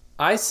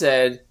 I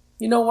said,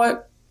 you know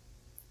what?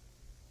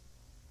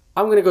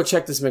 I'm going to go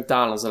check this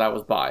McDonald's that I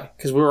was by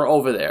because we were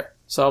over there.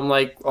 So I'm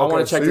like, I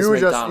want to check this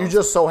McDonald's. You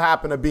just so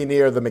happen to be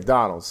near the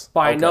McDonald's.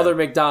 By another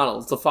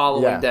McDonald's the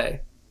following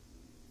day.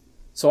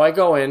 So I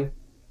go in.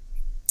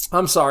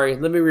 I'm sorry.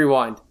 Let me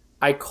rewind.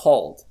 I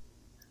called.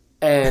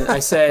 And I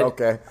said,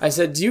 I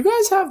said, do you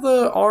guys have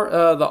the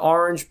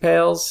orange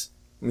pails?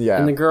 Yeah.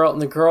 And the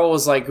girl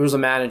was like, who's a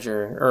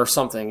manager or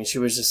something. And she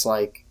was just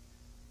like,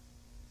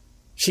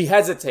 she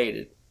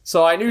hesitated.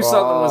 So I knew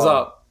something was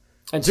up.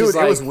 And dude, she's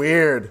like, it was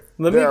weird.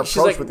 Their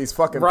approach with these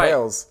fucking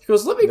pails. She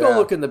goes, let me go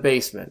look in the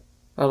basement.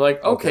 I'm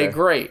like, okay,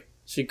 great.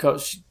 She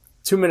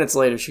 2 minutes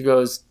later, she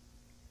goes,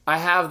 I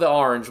have the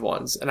orange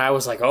ones. And I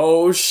was like,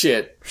 oh,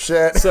 shit.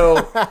 So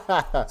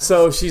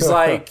she's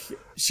like,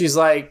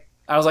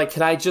 I was like,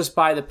 can I just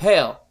buy the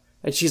pail?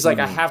 And she's like,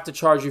 I have to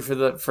charge you for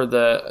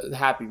the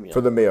Happy Meal.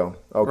 For the meal.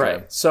 Okay.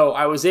 Right. So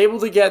I was able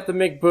to get the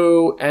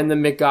McBoo and the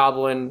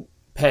McGoblin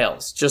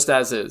pails, just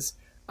as is.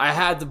 I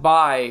had to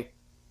buy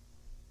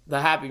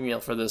the Happy Meal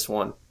for this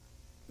one.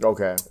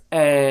 Okay.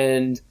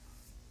 And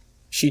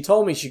she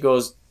told me, she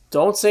goes,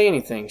 don't say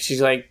anything.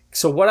 She's like,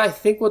 so what I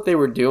think what they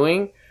were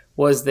doing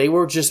was they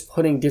were just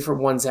putting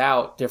different ones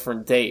out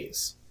different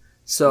days.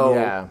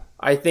 So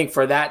I think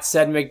for that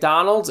said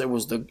McDonald's, it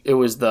was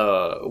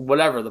the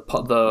whatever, the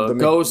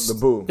ghost, the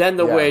boo. Then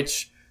the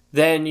witch,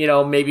 then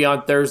maybe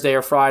on Thursday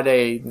or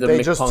Friday they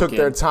McPumpkin. Just took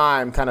their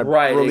time kind of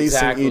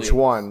releasing each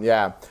one.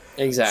 Yeah.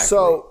 Exactly.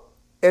 So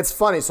it's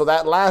funny. So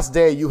that last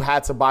day you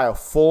had to buy a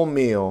full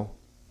meal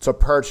to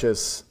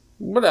purchase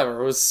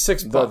whatever, it was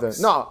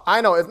 $6. No,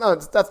 I know.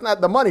 That's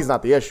not the money's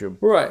not the issue.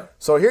 Right.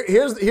 So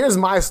here's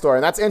my story,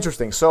 and that's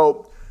interesting.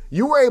 So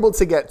you were able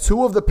to get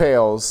 2 of the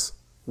pails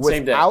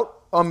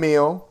without a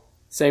meal.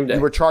 Same day. You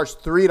were charged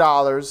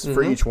 $3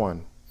 for each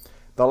one.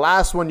 The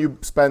last one you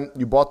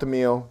bought the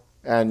meal,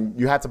 and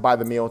you had to buy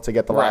the meal to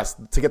get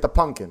to get the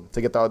pumpkin,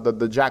 to get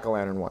the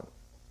jack-o'-lantern one.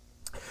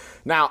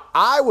 Now,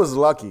 I was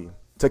lucky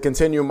to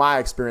continue my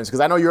experience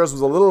because I know yours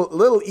was a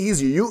little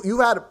easier.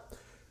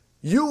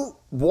 You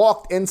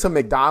walked into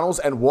McDonald's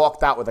and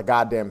walked out with a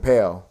goddamn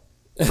pail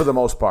for the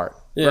most part,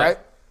 right?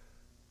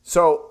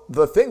 So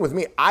the thing with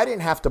me, I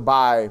didn't have to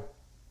buy,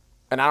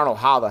 and I don't know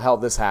how the hell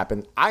this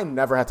happened, I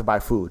never had to buy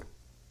food.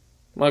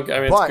 Look, I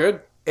mean, it's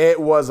good. It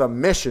was a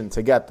mission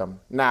to get them.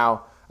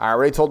 Now, I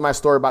already told my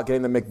story about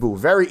getting the McBoo.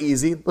 Very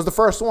easy. It was the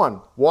first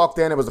one. Walked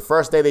in. It was the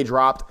first day they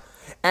dropped.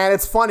 And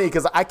it's funny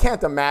because I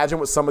can't imagine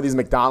what some of these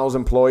McDonald's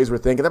employees were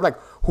thinking. They're like,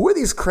 who are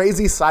these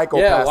crazy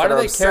psychopaths why that do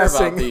are they care about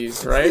obsessing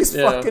these, right? these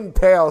fucking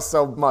pails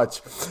so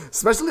much?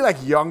 Especially like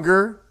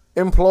younger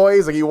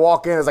employees. Like you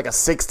walk in as like a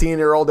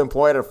 16-year-old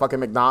employee at a fucking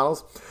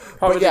McDonald's.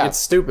 Probably think it's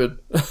stupid.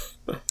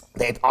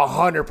 They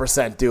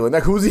 100% do. And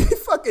like, who's these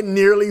fucking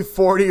nearly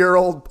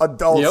 40-year-old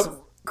adults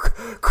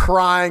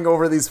crying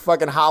over these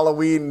fucking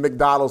Halloween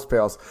McDonald's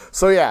pails?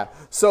 So yeah.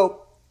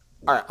 So,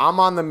 all right, I'm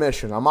on the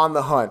mission. I'm on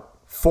the hunt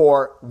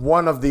for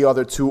one of the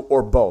other 2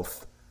 or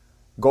both.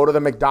 Go to the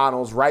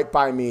McDonald's right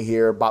by me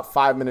here, about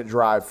 5-minute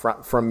drive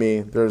from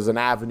me. There's an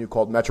avenue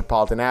called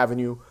Metropolitan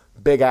Avenue,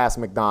 big-ass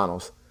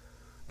McDonald's.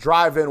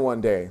 Drive in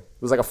one day.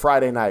 It was like a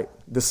Friday night.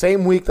 The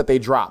same week that they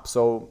dropped.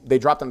 So they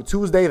dropped on a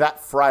Tuesday. That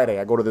Friday,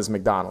 I go to this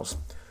McDonald's.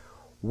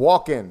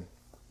 Walk in,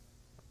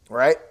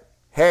 right?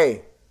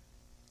 Hey,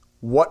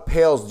 what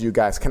pails do you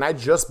guys? Can I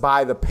just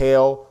buy the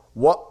pail?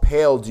 What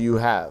pail do you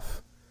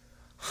have?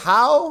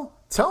 How?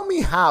 Tell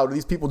me how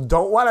these people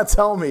don't want to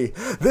tell me.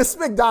 This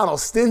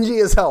McDonald's, stingy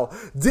as hell,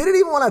 didn't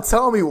even want to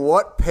tell me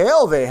what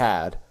pail they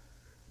had.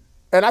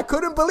 And I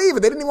couldn't believe it.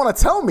 They didn't even want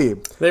to tell me.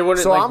 They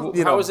wouldn't. So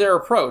how was their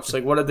approach?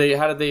 Like, how did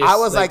they? I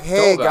was like,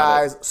 hey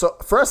guys. So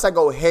first I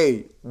go,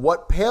 hey,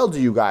 what pail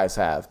do you guys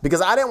have?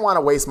 Because I didn't want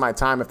to waste my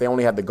time if they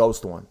only had the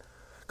ghost one.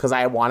 because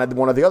I wanted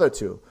one of the other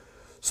two.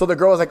 So the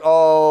girl was like,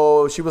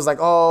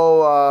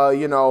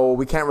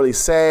 we can't really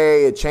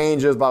say, it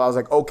changes, but I was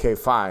like, okay,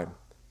 fine.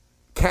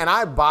 Can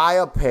I buy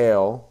a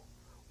pail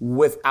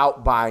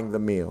without buying the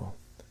meal?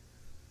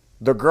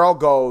 The girl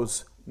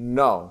goes,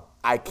 no,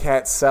 I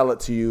can't sell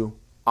it to you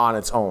on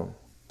its own.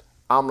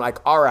 I'm like,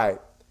 all right,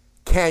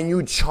 can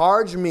you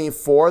charge me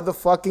for the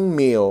fucking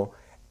meal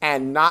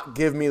and not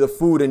give me the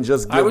food and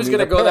just give me the pail? I was going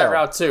to go that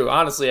route too.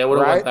 Honestly, I would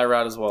have went that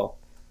route as well.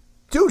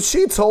 Dude,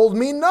 she told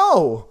me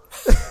no.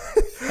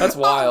 That's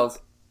wild.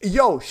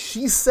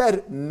 She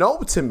said no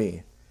to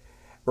me,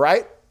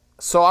 right?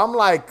 So I'm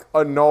like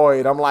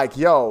annoyed. I'm like,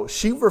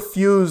 she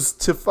refused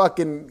to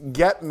fucking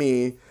give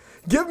me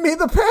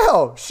the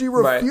pail. She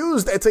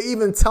refused to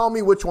even tell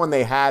me which one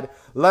they had,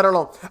 let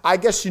alone, I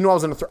guess she knew I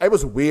was in it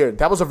was weird.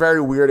 That was a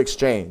very weird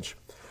exchange.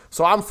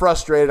 So I'm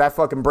frustrated. I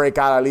fucking break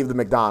out. I leave the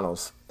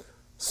McDonald's.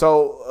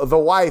 So the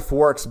wife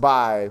works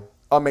by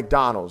a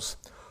McDonald's.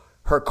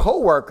 Her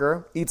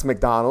coworker eats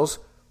McDonald's.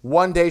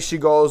 One day she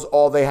goes,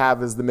 all they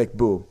have is the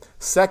McBoo.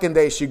 Second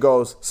day she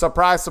goes,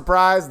 surprise,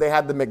 surprise, they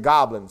had the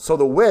McGoblin. So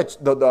the wife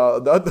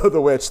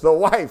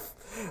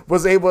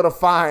was able to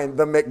find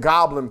the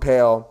McGoblin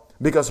pail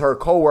because her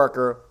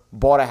coworker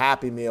bought a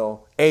Happy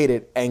Meal, ate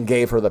it, and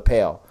gave her the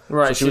pail.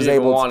 Right, so she was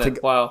able to want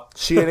it. Wow.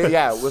 She didn't.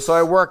 Yeah, so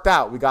it worked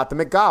out. We got the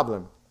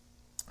McGoblin.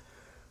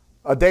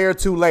 A day or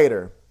two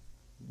later,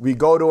 we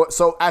go to it.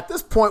 So at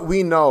this point,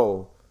 we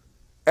know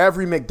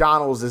every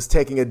McDonald's is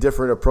taking a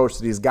different approach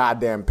to these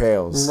goddamn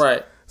pails.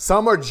 Right.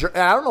 Some are,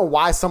 I don't know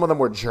why some of them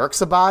were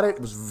jerks about it.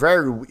 It was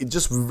very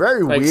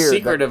weird.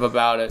 Secretive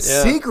about it.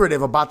 Yeah.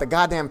 Secretive about the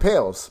goddamn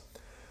pails.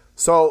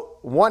 So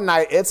one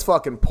night, it's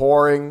fucking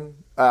pouring.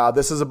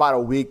 This is about a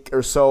week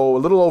or so, a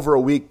little over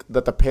a week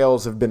that the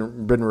pails have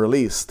been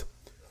released.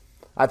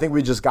 I think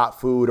we just got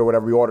food or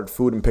whatever. We ordered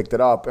food and picked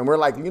it up. And we're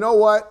like, you know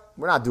what?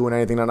 We're not doing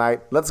anything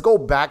tonight. Let's go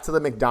back to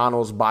the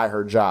McDonald's by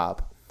her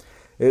job.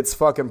 It's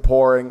fucking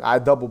pouring. I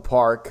double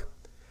park.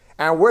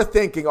 And we're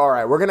thinking, all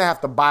right, we're going to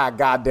have to buy a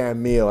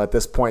goddamn meal at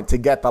this point to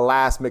get the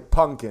last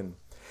McPumpkin.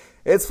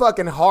 It's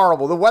fucking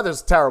horrible. The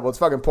weather's terrible. It's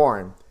fucking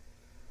pouring.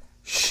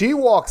 She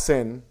walks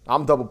in.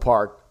 I'm double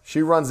parked.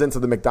 She runs into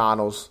the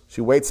McDonald's.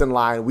 She waits in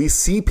line. We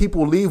see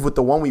people leave with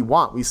the one we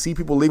want. We see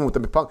people leaving with the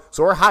McPumpkin.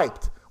 So we're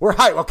hyped. We're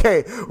hyped.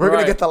 Okay, we're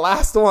going to get the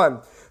last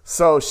one.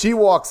 So she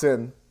walks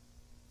in,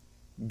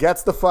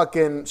 gets the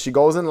fucking, she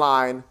goes in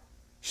line.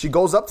 She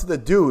goes up to the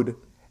dude,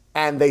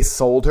 and they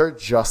sold her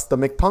just the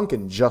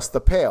McPumpkin, just the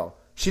pail.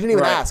 She didn't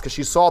even ask because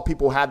she saw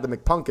people had the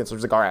McPumpkin. So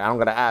she's like, all right, I'm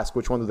going to ask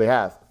which one do they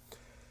have.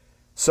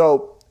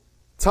 So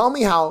tell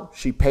me how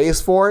she pays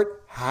for it,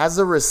 has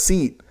a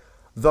receipt.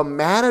 The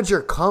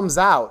manager comes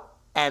out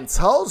and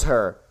tells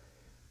her,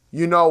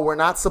 we're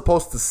not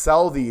supposed to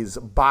sell these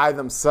by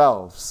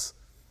themselves.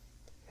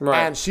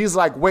 Right. And she's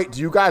like, wait,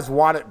 do you guys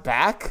want it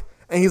back?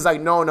 And he's like,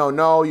 no,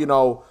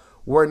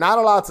 we're not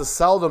allowed to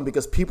sell them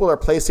because people are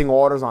placing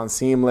orders on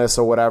Seamless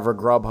or whatever,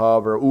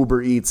 Grubhub or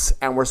Uber Eats,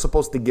 and we're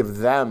supposed to give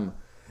them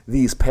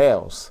these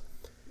pails.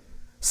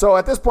 So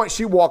at this point,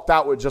 she walked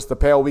out with just the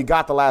pail. We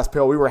got the last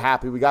pail. We were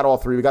happy. We got all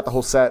three. We got the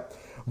whole set.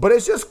 But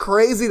it's just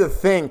crazy to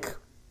think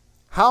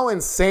how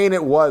insane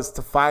it was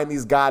to find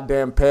these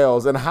goddamn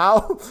pails and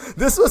how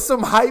this was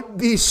some hype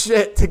beast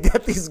shit to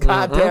get these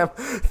goddamn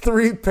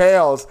 3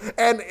 pails.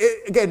 And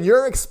again,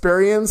 your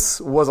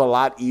experience was a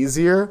lot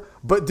easier.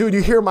 But dude,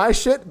 you hear my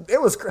shit? It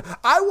was.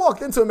 I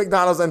walked into a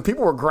McDonald's and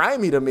people were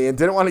grimy to me and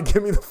didn't want to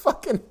give me the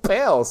fucking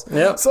pails.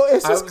 Yep. So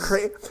it's just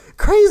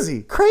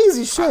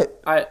crazy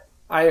shit.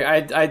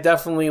 I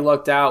definitely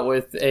looked out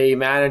with a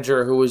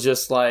manager who was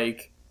just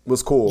like,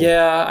 was cool.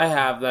 Yeah, I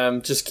have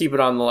them. Just keep it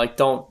on the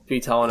don't be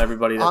telling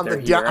everybody that they're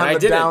here. And I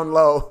didn't. Down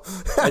low.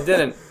 I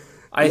didn't.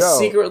 I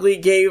secretly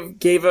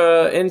gave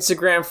a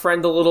Instagram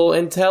friend a little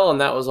intel,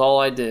 and that was all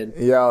I did.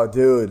 Yo,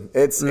 dude,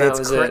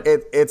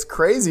 it's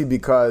crazy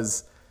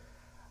because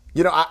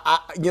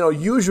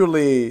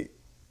usually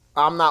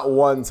I'm not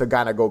one to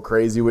kind of go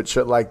crazy with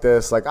shit like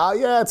this. Like, oh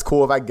yeah, it's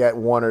cool if I get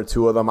 1 or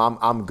 2 of them.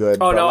 I'm good.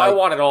 Oh no, I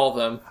wanted all of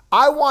them.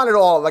 I wanted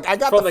all. Like I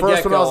got from the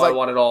first one. I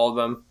wanted all of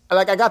them.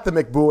 Like I got the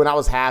McBoo and I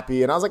was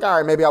happy and I was like, all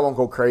right, maybe I won't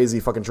go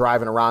crazy fucking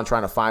driving around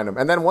trying to find them.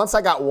 And then once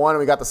I got one and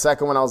we got the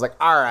second one, I was like,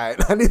 all right,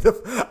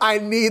 I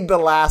need the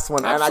last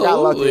one. Absolutely. And I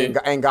got lucky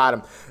and got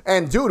him.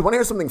 And dude, want to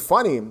hear something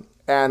funny?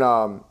 And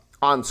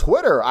on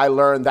Twitter, I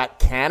learned that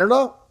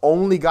Canada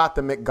only got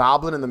the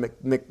McGoblin and the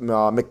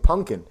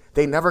McPumpkin.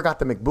 They never got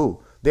the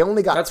McBoo. They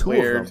only got 2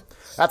 of them.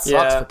 That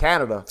sucks for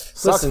Canada.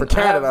 Sucks for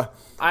Canada.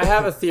 I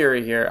have a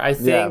theory here. I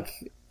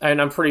think, and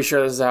I'm pretty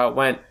sure this is how it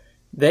went,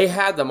 they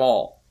had them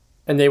all.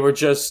 And they were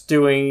just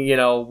doing,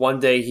 one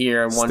day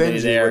here and one day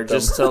there,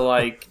 just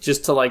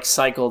to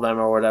cycle them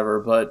or whatever.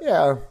 But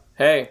yeah,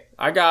 hey,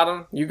 I got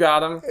them. You got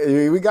them.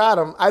 We got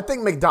them. I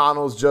think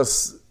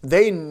McDonald's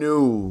they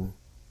knew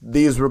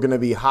these were going to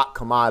be hot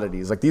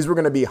commodities. Like these were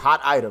going to be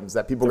hot items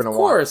that people were going to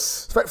want. Of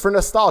course, for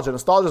nostalgia.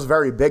 Nostalgia is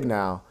very big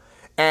now,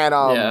 and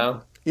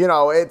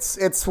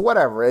it's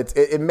whatever.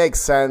 It makes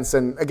sense.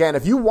 And again,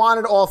 if you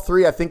wanted all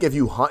 3, I think if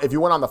you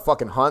went on the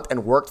fucking hunt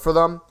and worked for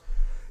them,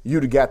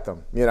 you'd get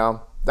them. You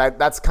know,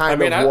 that's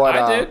kind of what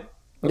I did.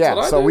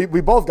 So we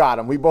both got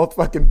them. We both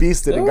fucking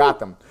beasted and got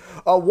them.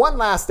 One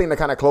last thing to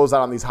kind of close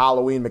out on these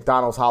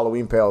McDonald's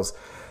Halloween pails.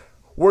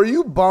 Were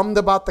you bummed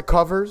about the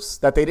covers,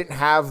 that they didn't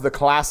have the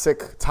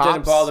classic tops?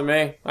 Didn't bother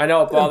me. I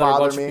know it bothered a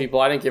bunch of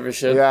people. I didn't give a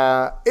shit.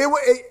 Yeah.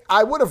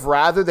 I would have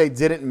rather they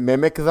didn't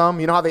mimic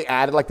them. You know how they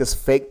added like this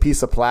fake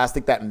piece of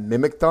plastic that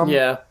mimicked them?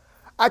 Yeah.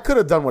 I could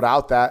have done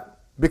without that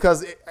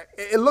because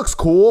it looks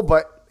cool,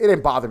 but it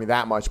didn't bother me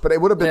that much. But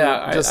it would have been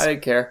I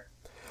didn't care.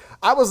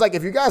 I was like,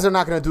 if you guys are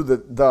not going to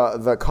do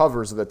the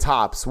covers of the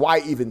tops, why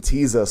even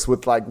tease us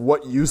with like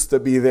what used to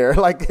be there?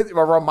 Like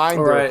a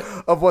reminder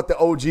of what the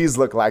OGs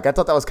look like. I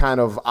thought that was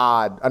kind of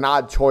an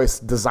odd choice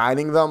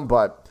designing them,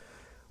 but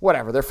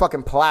whatever. They're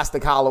fucking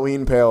plastic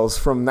Halloween pails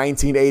from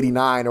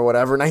 1989 or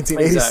whatever,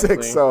 1986.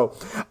 Exactly. So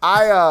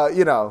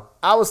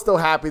I was still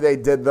happy they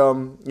did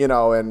them,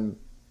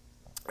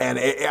 and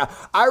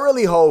I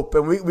really hope,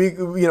 and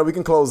we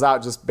can close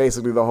out just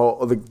basically the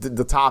whole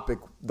the topic,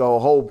 the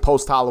whole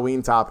post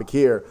Halloween topic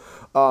here.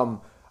 I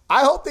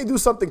hope they do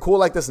something cool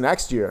like this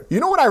next year.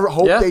 You know what I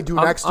hope they do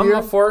next year?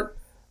 I'm up for it.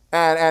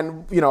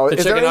 And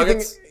is there anything?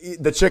 Nuggets?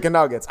 The chicken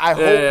nuggets. I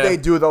hope they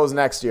do those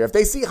next year. If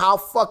they see how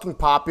fucking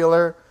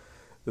popular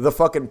the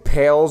fucking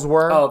pails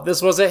were. Oh, this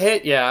was a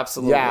hit? Yeah,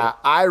 absolutely. Yeah,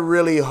 I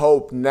really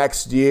hope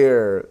next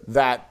year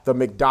that the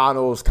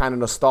McDonald's kind of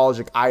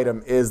nostalgic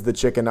item is the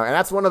chicken nugget. And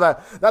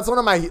that's one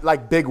of my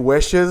like big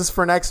wishes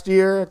for next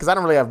year, because I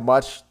don't really have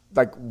much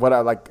like what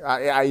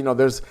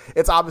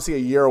it's obviously a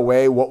year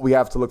away what we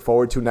have to look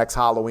forward to next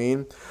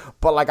Halloween,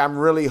 but like I'm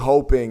really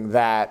hoping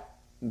that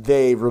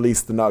they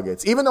release the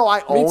nuggets. Even though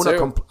I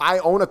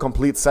own a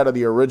complete set of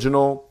the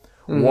original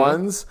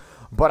ones.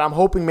 But I'm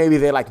hoping maybe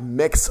they like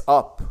mix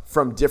up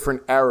from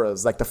different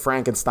eras, like the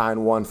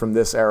Frankenstein one from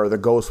this era, the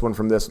Ghost one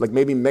from this. Like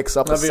maybe mix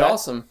up. That'd be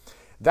awesome.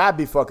 That'd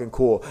be fucking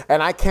cool.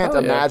 And I can't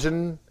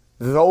imagine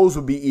those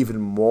would be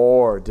even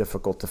more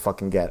difficult to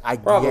fucking get. I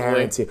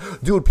guarantee.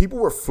 Dude, people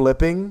were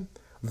flipping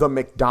the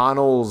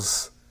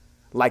McDonald's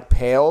like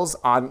pails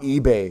on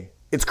eBay.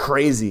 It's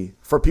crazy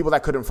for people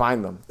that couldn't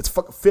find them. It's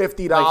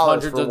 $50. Like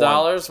hundreds of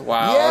dollars?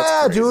 Wow.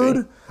 Yeah,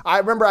 dude. I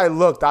remember I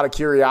looked out of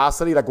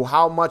curiosity, like, well,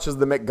 how much is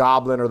the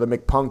McGoblin or the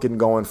McPumpkin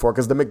going for?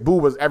 Because the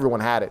McBoo everyone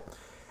had it.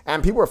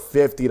 And people were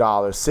 $50,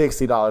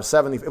 $60,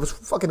 $70. It was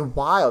fucking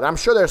wild. I'm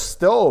sure they're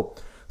still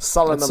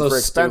selling them for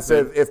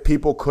expensive if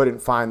people couldn't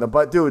find them.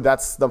 But, dude,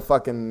 that's the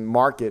fucking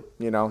market.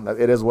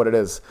 It is what it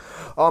is.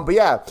 But,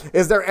 yeah,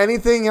 is there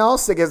anything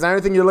else? Like, is there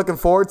anything you're looking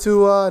forward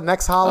to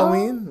next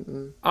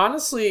Halloween?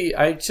 Honestly,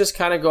 I just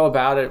kind of go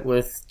about it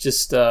with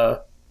just...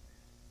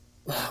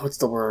 what's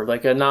the word?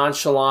 Like a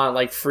nonchalant,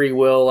 like free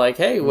will, like,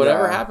 hey,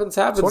 whatever happens.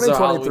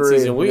 2023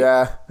 season.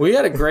 We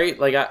had a great,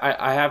 like,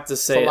 I have to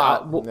say,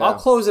 I'll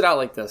close it out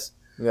like this.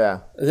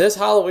 Yeah. This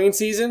Halloween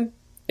season,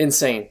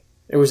 insane.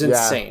 It was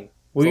insane.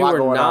 We were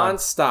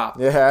nonstop.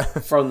 Yeah.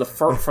 from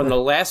the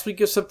last week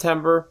of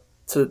September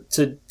to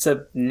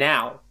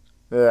now.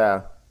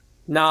 Yeah.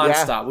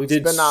 Nonstop. Yeah, we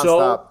did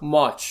so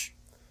much.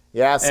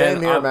 Yeah,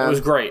 same here, man. It was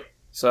great.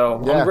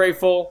 So I'm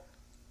grateful.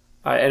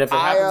 And if it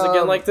happens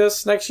again like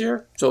this next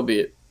year, so be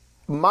it.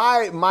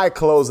 My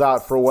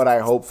closeout for what I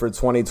hope for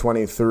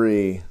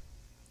 2023,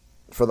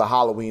 for the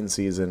Halloween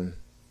season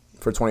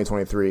for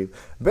 2023,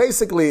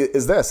 basically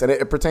is this, and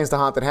it pertains to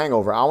Haunted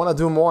Hangover. I want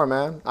to do more,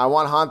 man. I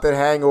want Haunted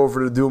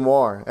Hangover to do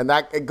more. And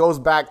that it goes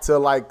back to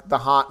like the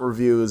haunt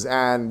reviews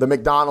and the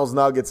McDonald's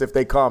nuggets if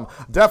they come.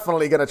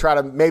 Definitely going to try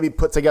to maybe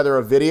put together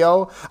a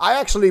video.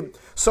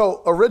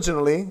 So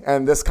originally,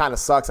 and this kind of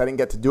sucks, I didn't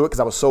get to do it because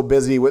I was so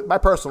busy with my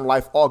personal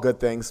life, all good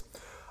things.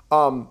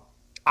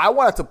 I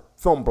wanted to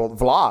film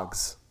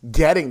vlogs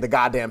getting the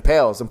goddamn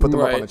pails and put them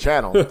up on the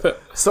channel.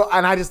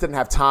 And I just didn't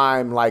have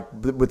time, like,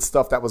 with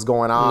stuff that was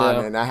going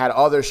on. And I had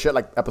other shit,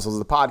 like episodes of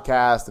the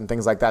podcast and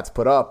things like that to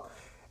put up.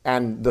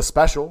 And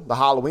the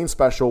Halloween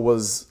special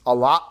was a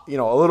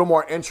little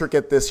more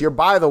intricate this year.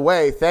 By the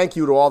way, thank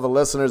you to all the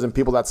listeners and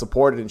people that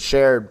supported and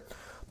shared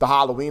the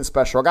Halloween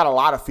special. I got a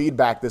lot of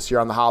feedback this year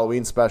on the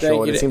Halloween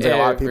special. And it seems like a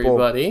lot of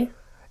people...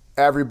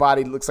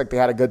 Everybody looks like they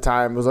had a good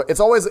time. It's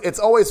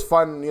always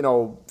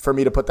fun, for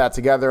me to put that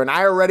together. And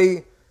I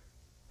already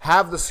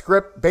have the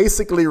script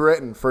basically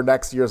written for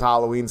next year's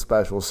Halloween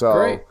special. So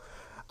great.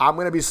 I'm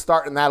going to be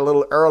starting that a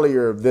little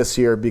earlier this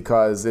year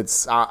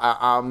because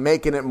I'm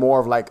making it more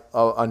of like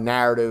a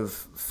narrative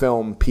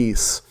film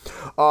piece.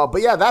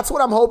 But yeah, that's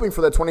what I'm hoping for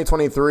the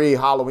 2023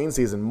 Halloween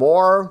season.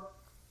 More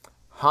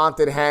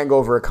Haunted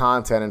Hangover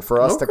content, and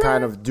for us to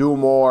kind of do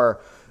more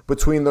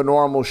between the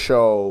normal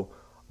show,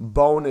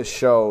 bonus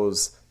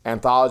shows,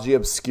 Anthology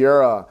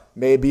Obscura,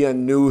 maybe a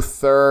new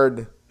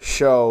third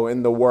show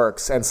in the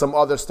works, and some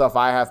other stuff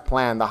I have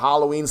planned. The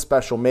Halloween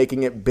special,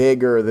 making it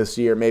bigger this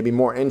year, maybe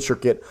more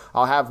intricate.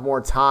 I'll have more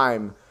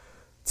time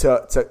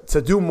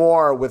to do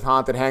more with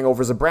Haunted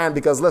Hangover as a brand,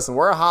 because listen,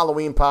 we're a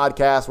Halloween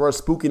podcast, we're a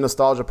spooky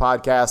nostalgia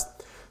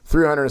podcast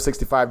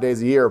 365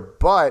 days a year,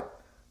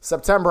 but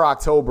September,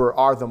 October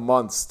are the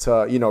months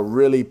to,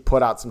 really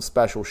put out some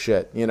special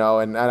shit,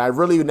 and I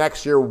really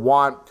next year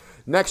want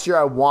next year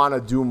I want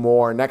to do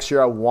more. Next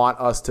year I want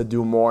us to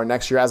do more.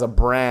 Next year as a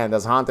brand,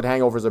 as Haunted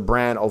Hangover as a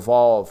brand,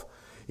 evolve.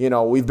 You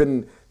know, we've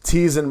been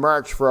teasing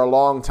merch for a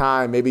long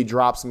time. Maybe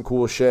drop some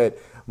cool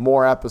shit.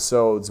 More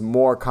episodes,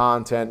 more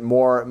content,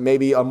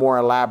 maybe a more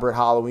elaborate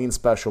Halloween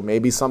special,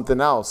 maybe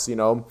something else, you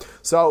know.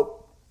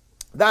 So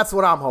that's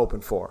what I'm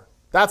hoping for.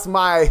 That's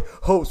my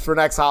hopes for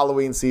next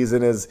Halloween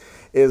season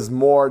is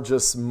more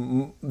just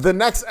the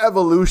next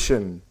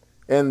evolution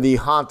in the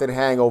Haunted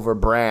Hangover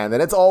brand.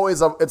 And it's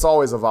always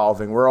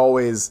evolving. We're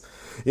always,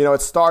 you know,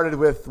 it started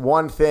with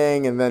one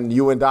thing and then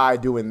you and I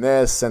doing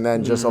this and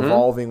then just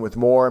evolving with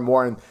more and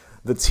more, and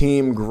the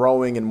team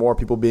growing and more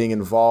people being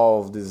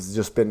involved has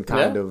just been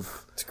kind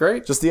of, it's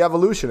great. Just the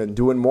evolution and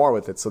doing more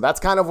with it. So that's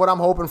kind of what I'm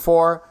hoping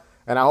for.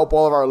 And I hope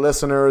all of our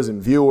listeners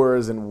and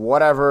viewers and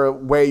whatever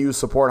way you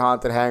support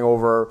Haunted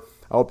Hangover,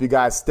 I hope you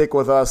guys stick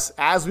with us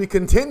as we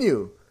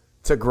continue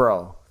to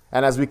grow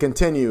and as we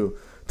continue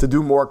to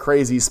do more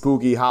crazy,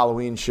 spooky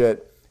Halloween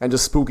shit and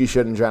just spooky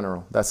shit in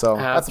general. That's the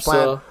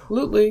plan.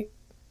 Absolutely.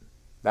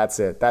 That's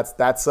it.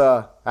 That's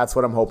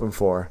what I'm hoping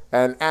for.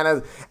 And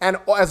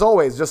as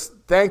always, just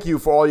thank you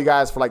for all you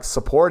guys for like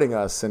supporting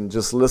us and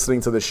just listening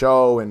to the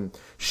show and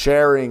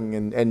sharing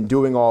and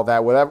doing all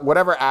that,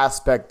 whatever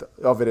aspect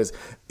of it is.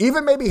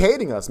 Even maybe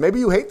hating us. Maybe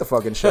you hate the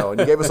fucking show and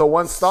you gave us a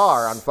 1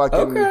 star on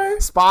fucking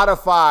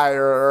Spotify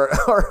or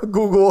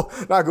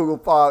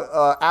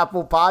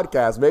Apple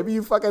Podcasts. Maybe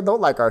you fucking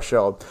don't like our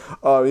show,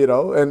 you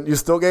know, and you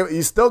still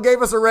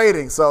gave us a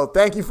rating. So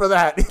thank you for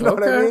that. You know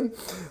what I mean?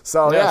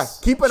 So yeah,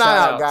 keep an eye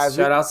out, guys.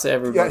 Shout out to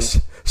everybody.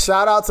 Yeah,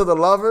 shout out to the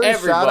lovers.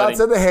 Everybody. Shout out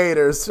to the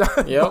haters.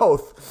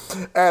 Both.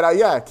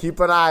 And keep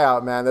an eye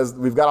out, man.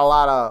 We've got a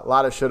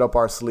lot of shit up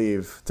our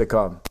sleeve to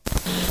come.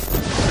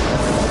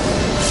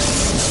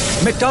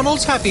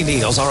 McDonald's Happy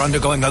Meals are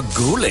undergoing a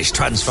ghoulish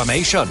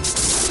transformation.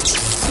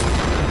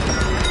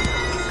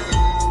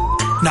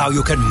 Now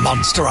you can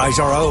monsterize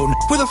your own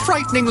with a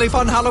frighteningly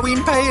fun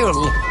Halloween pail.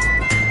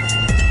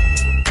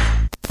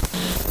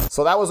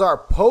 So that was our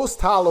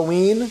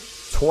post-Halloween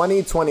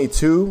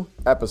 2022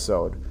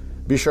 episode.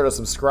 Be sure to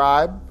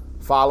subscribe,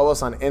 follow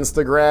us on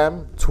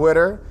Instagram,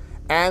 Twitter,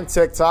 and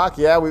TikTok.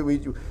 Yeah, we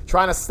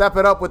trying to step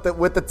it up with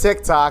the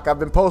TikTok. I've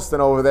been posting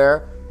over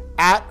there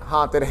at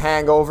Haunted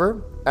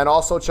Hangover. And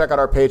also check out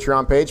our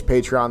Patreon page,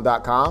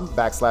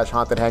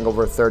 patreon.com/Haunted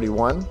Hangover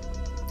 31.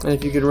 And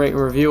if you could rate and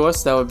review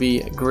us, that would be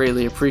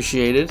greatly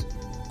appreciated.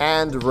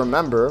 And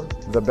remember,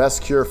 the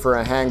best cure for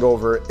a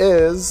hangover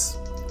is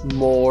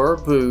more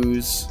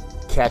booze.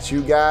 Catch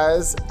you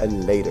guys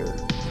later.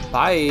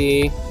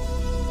 Bye.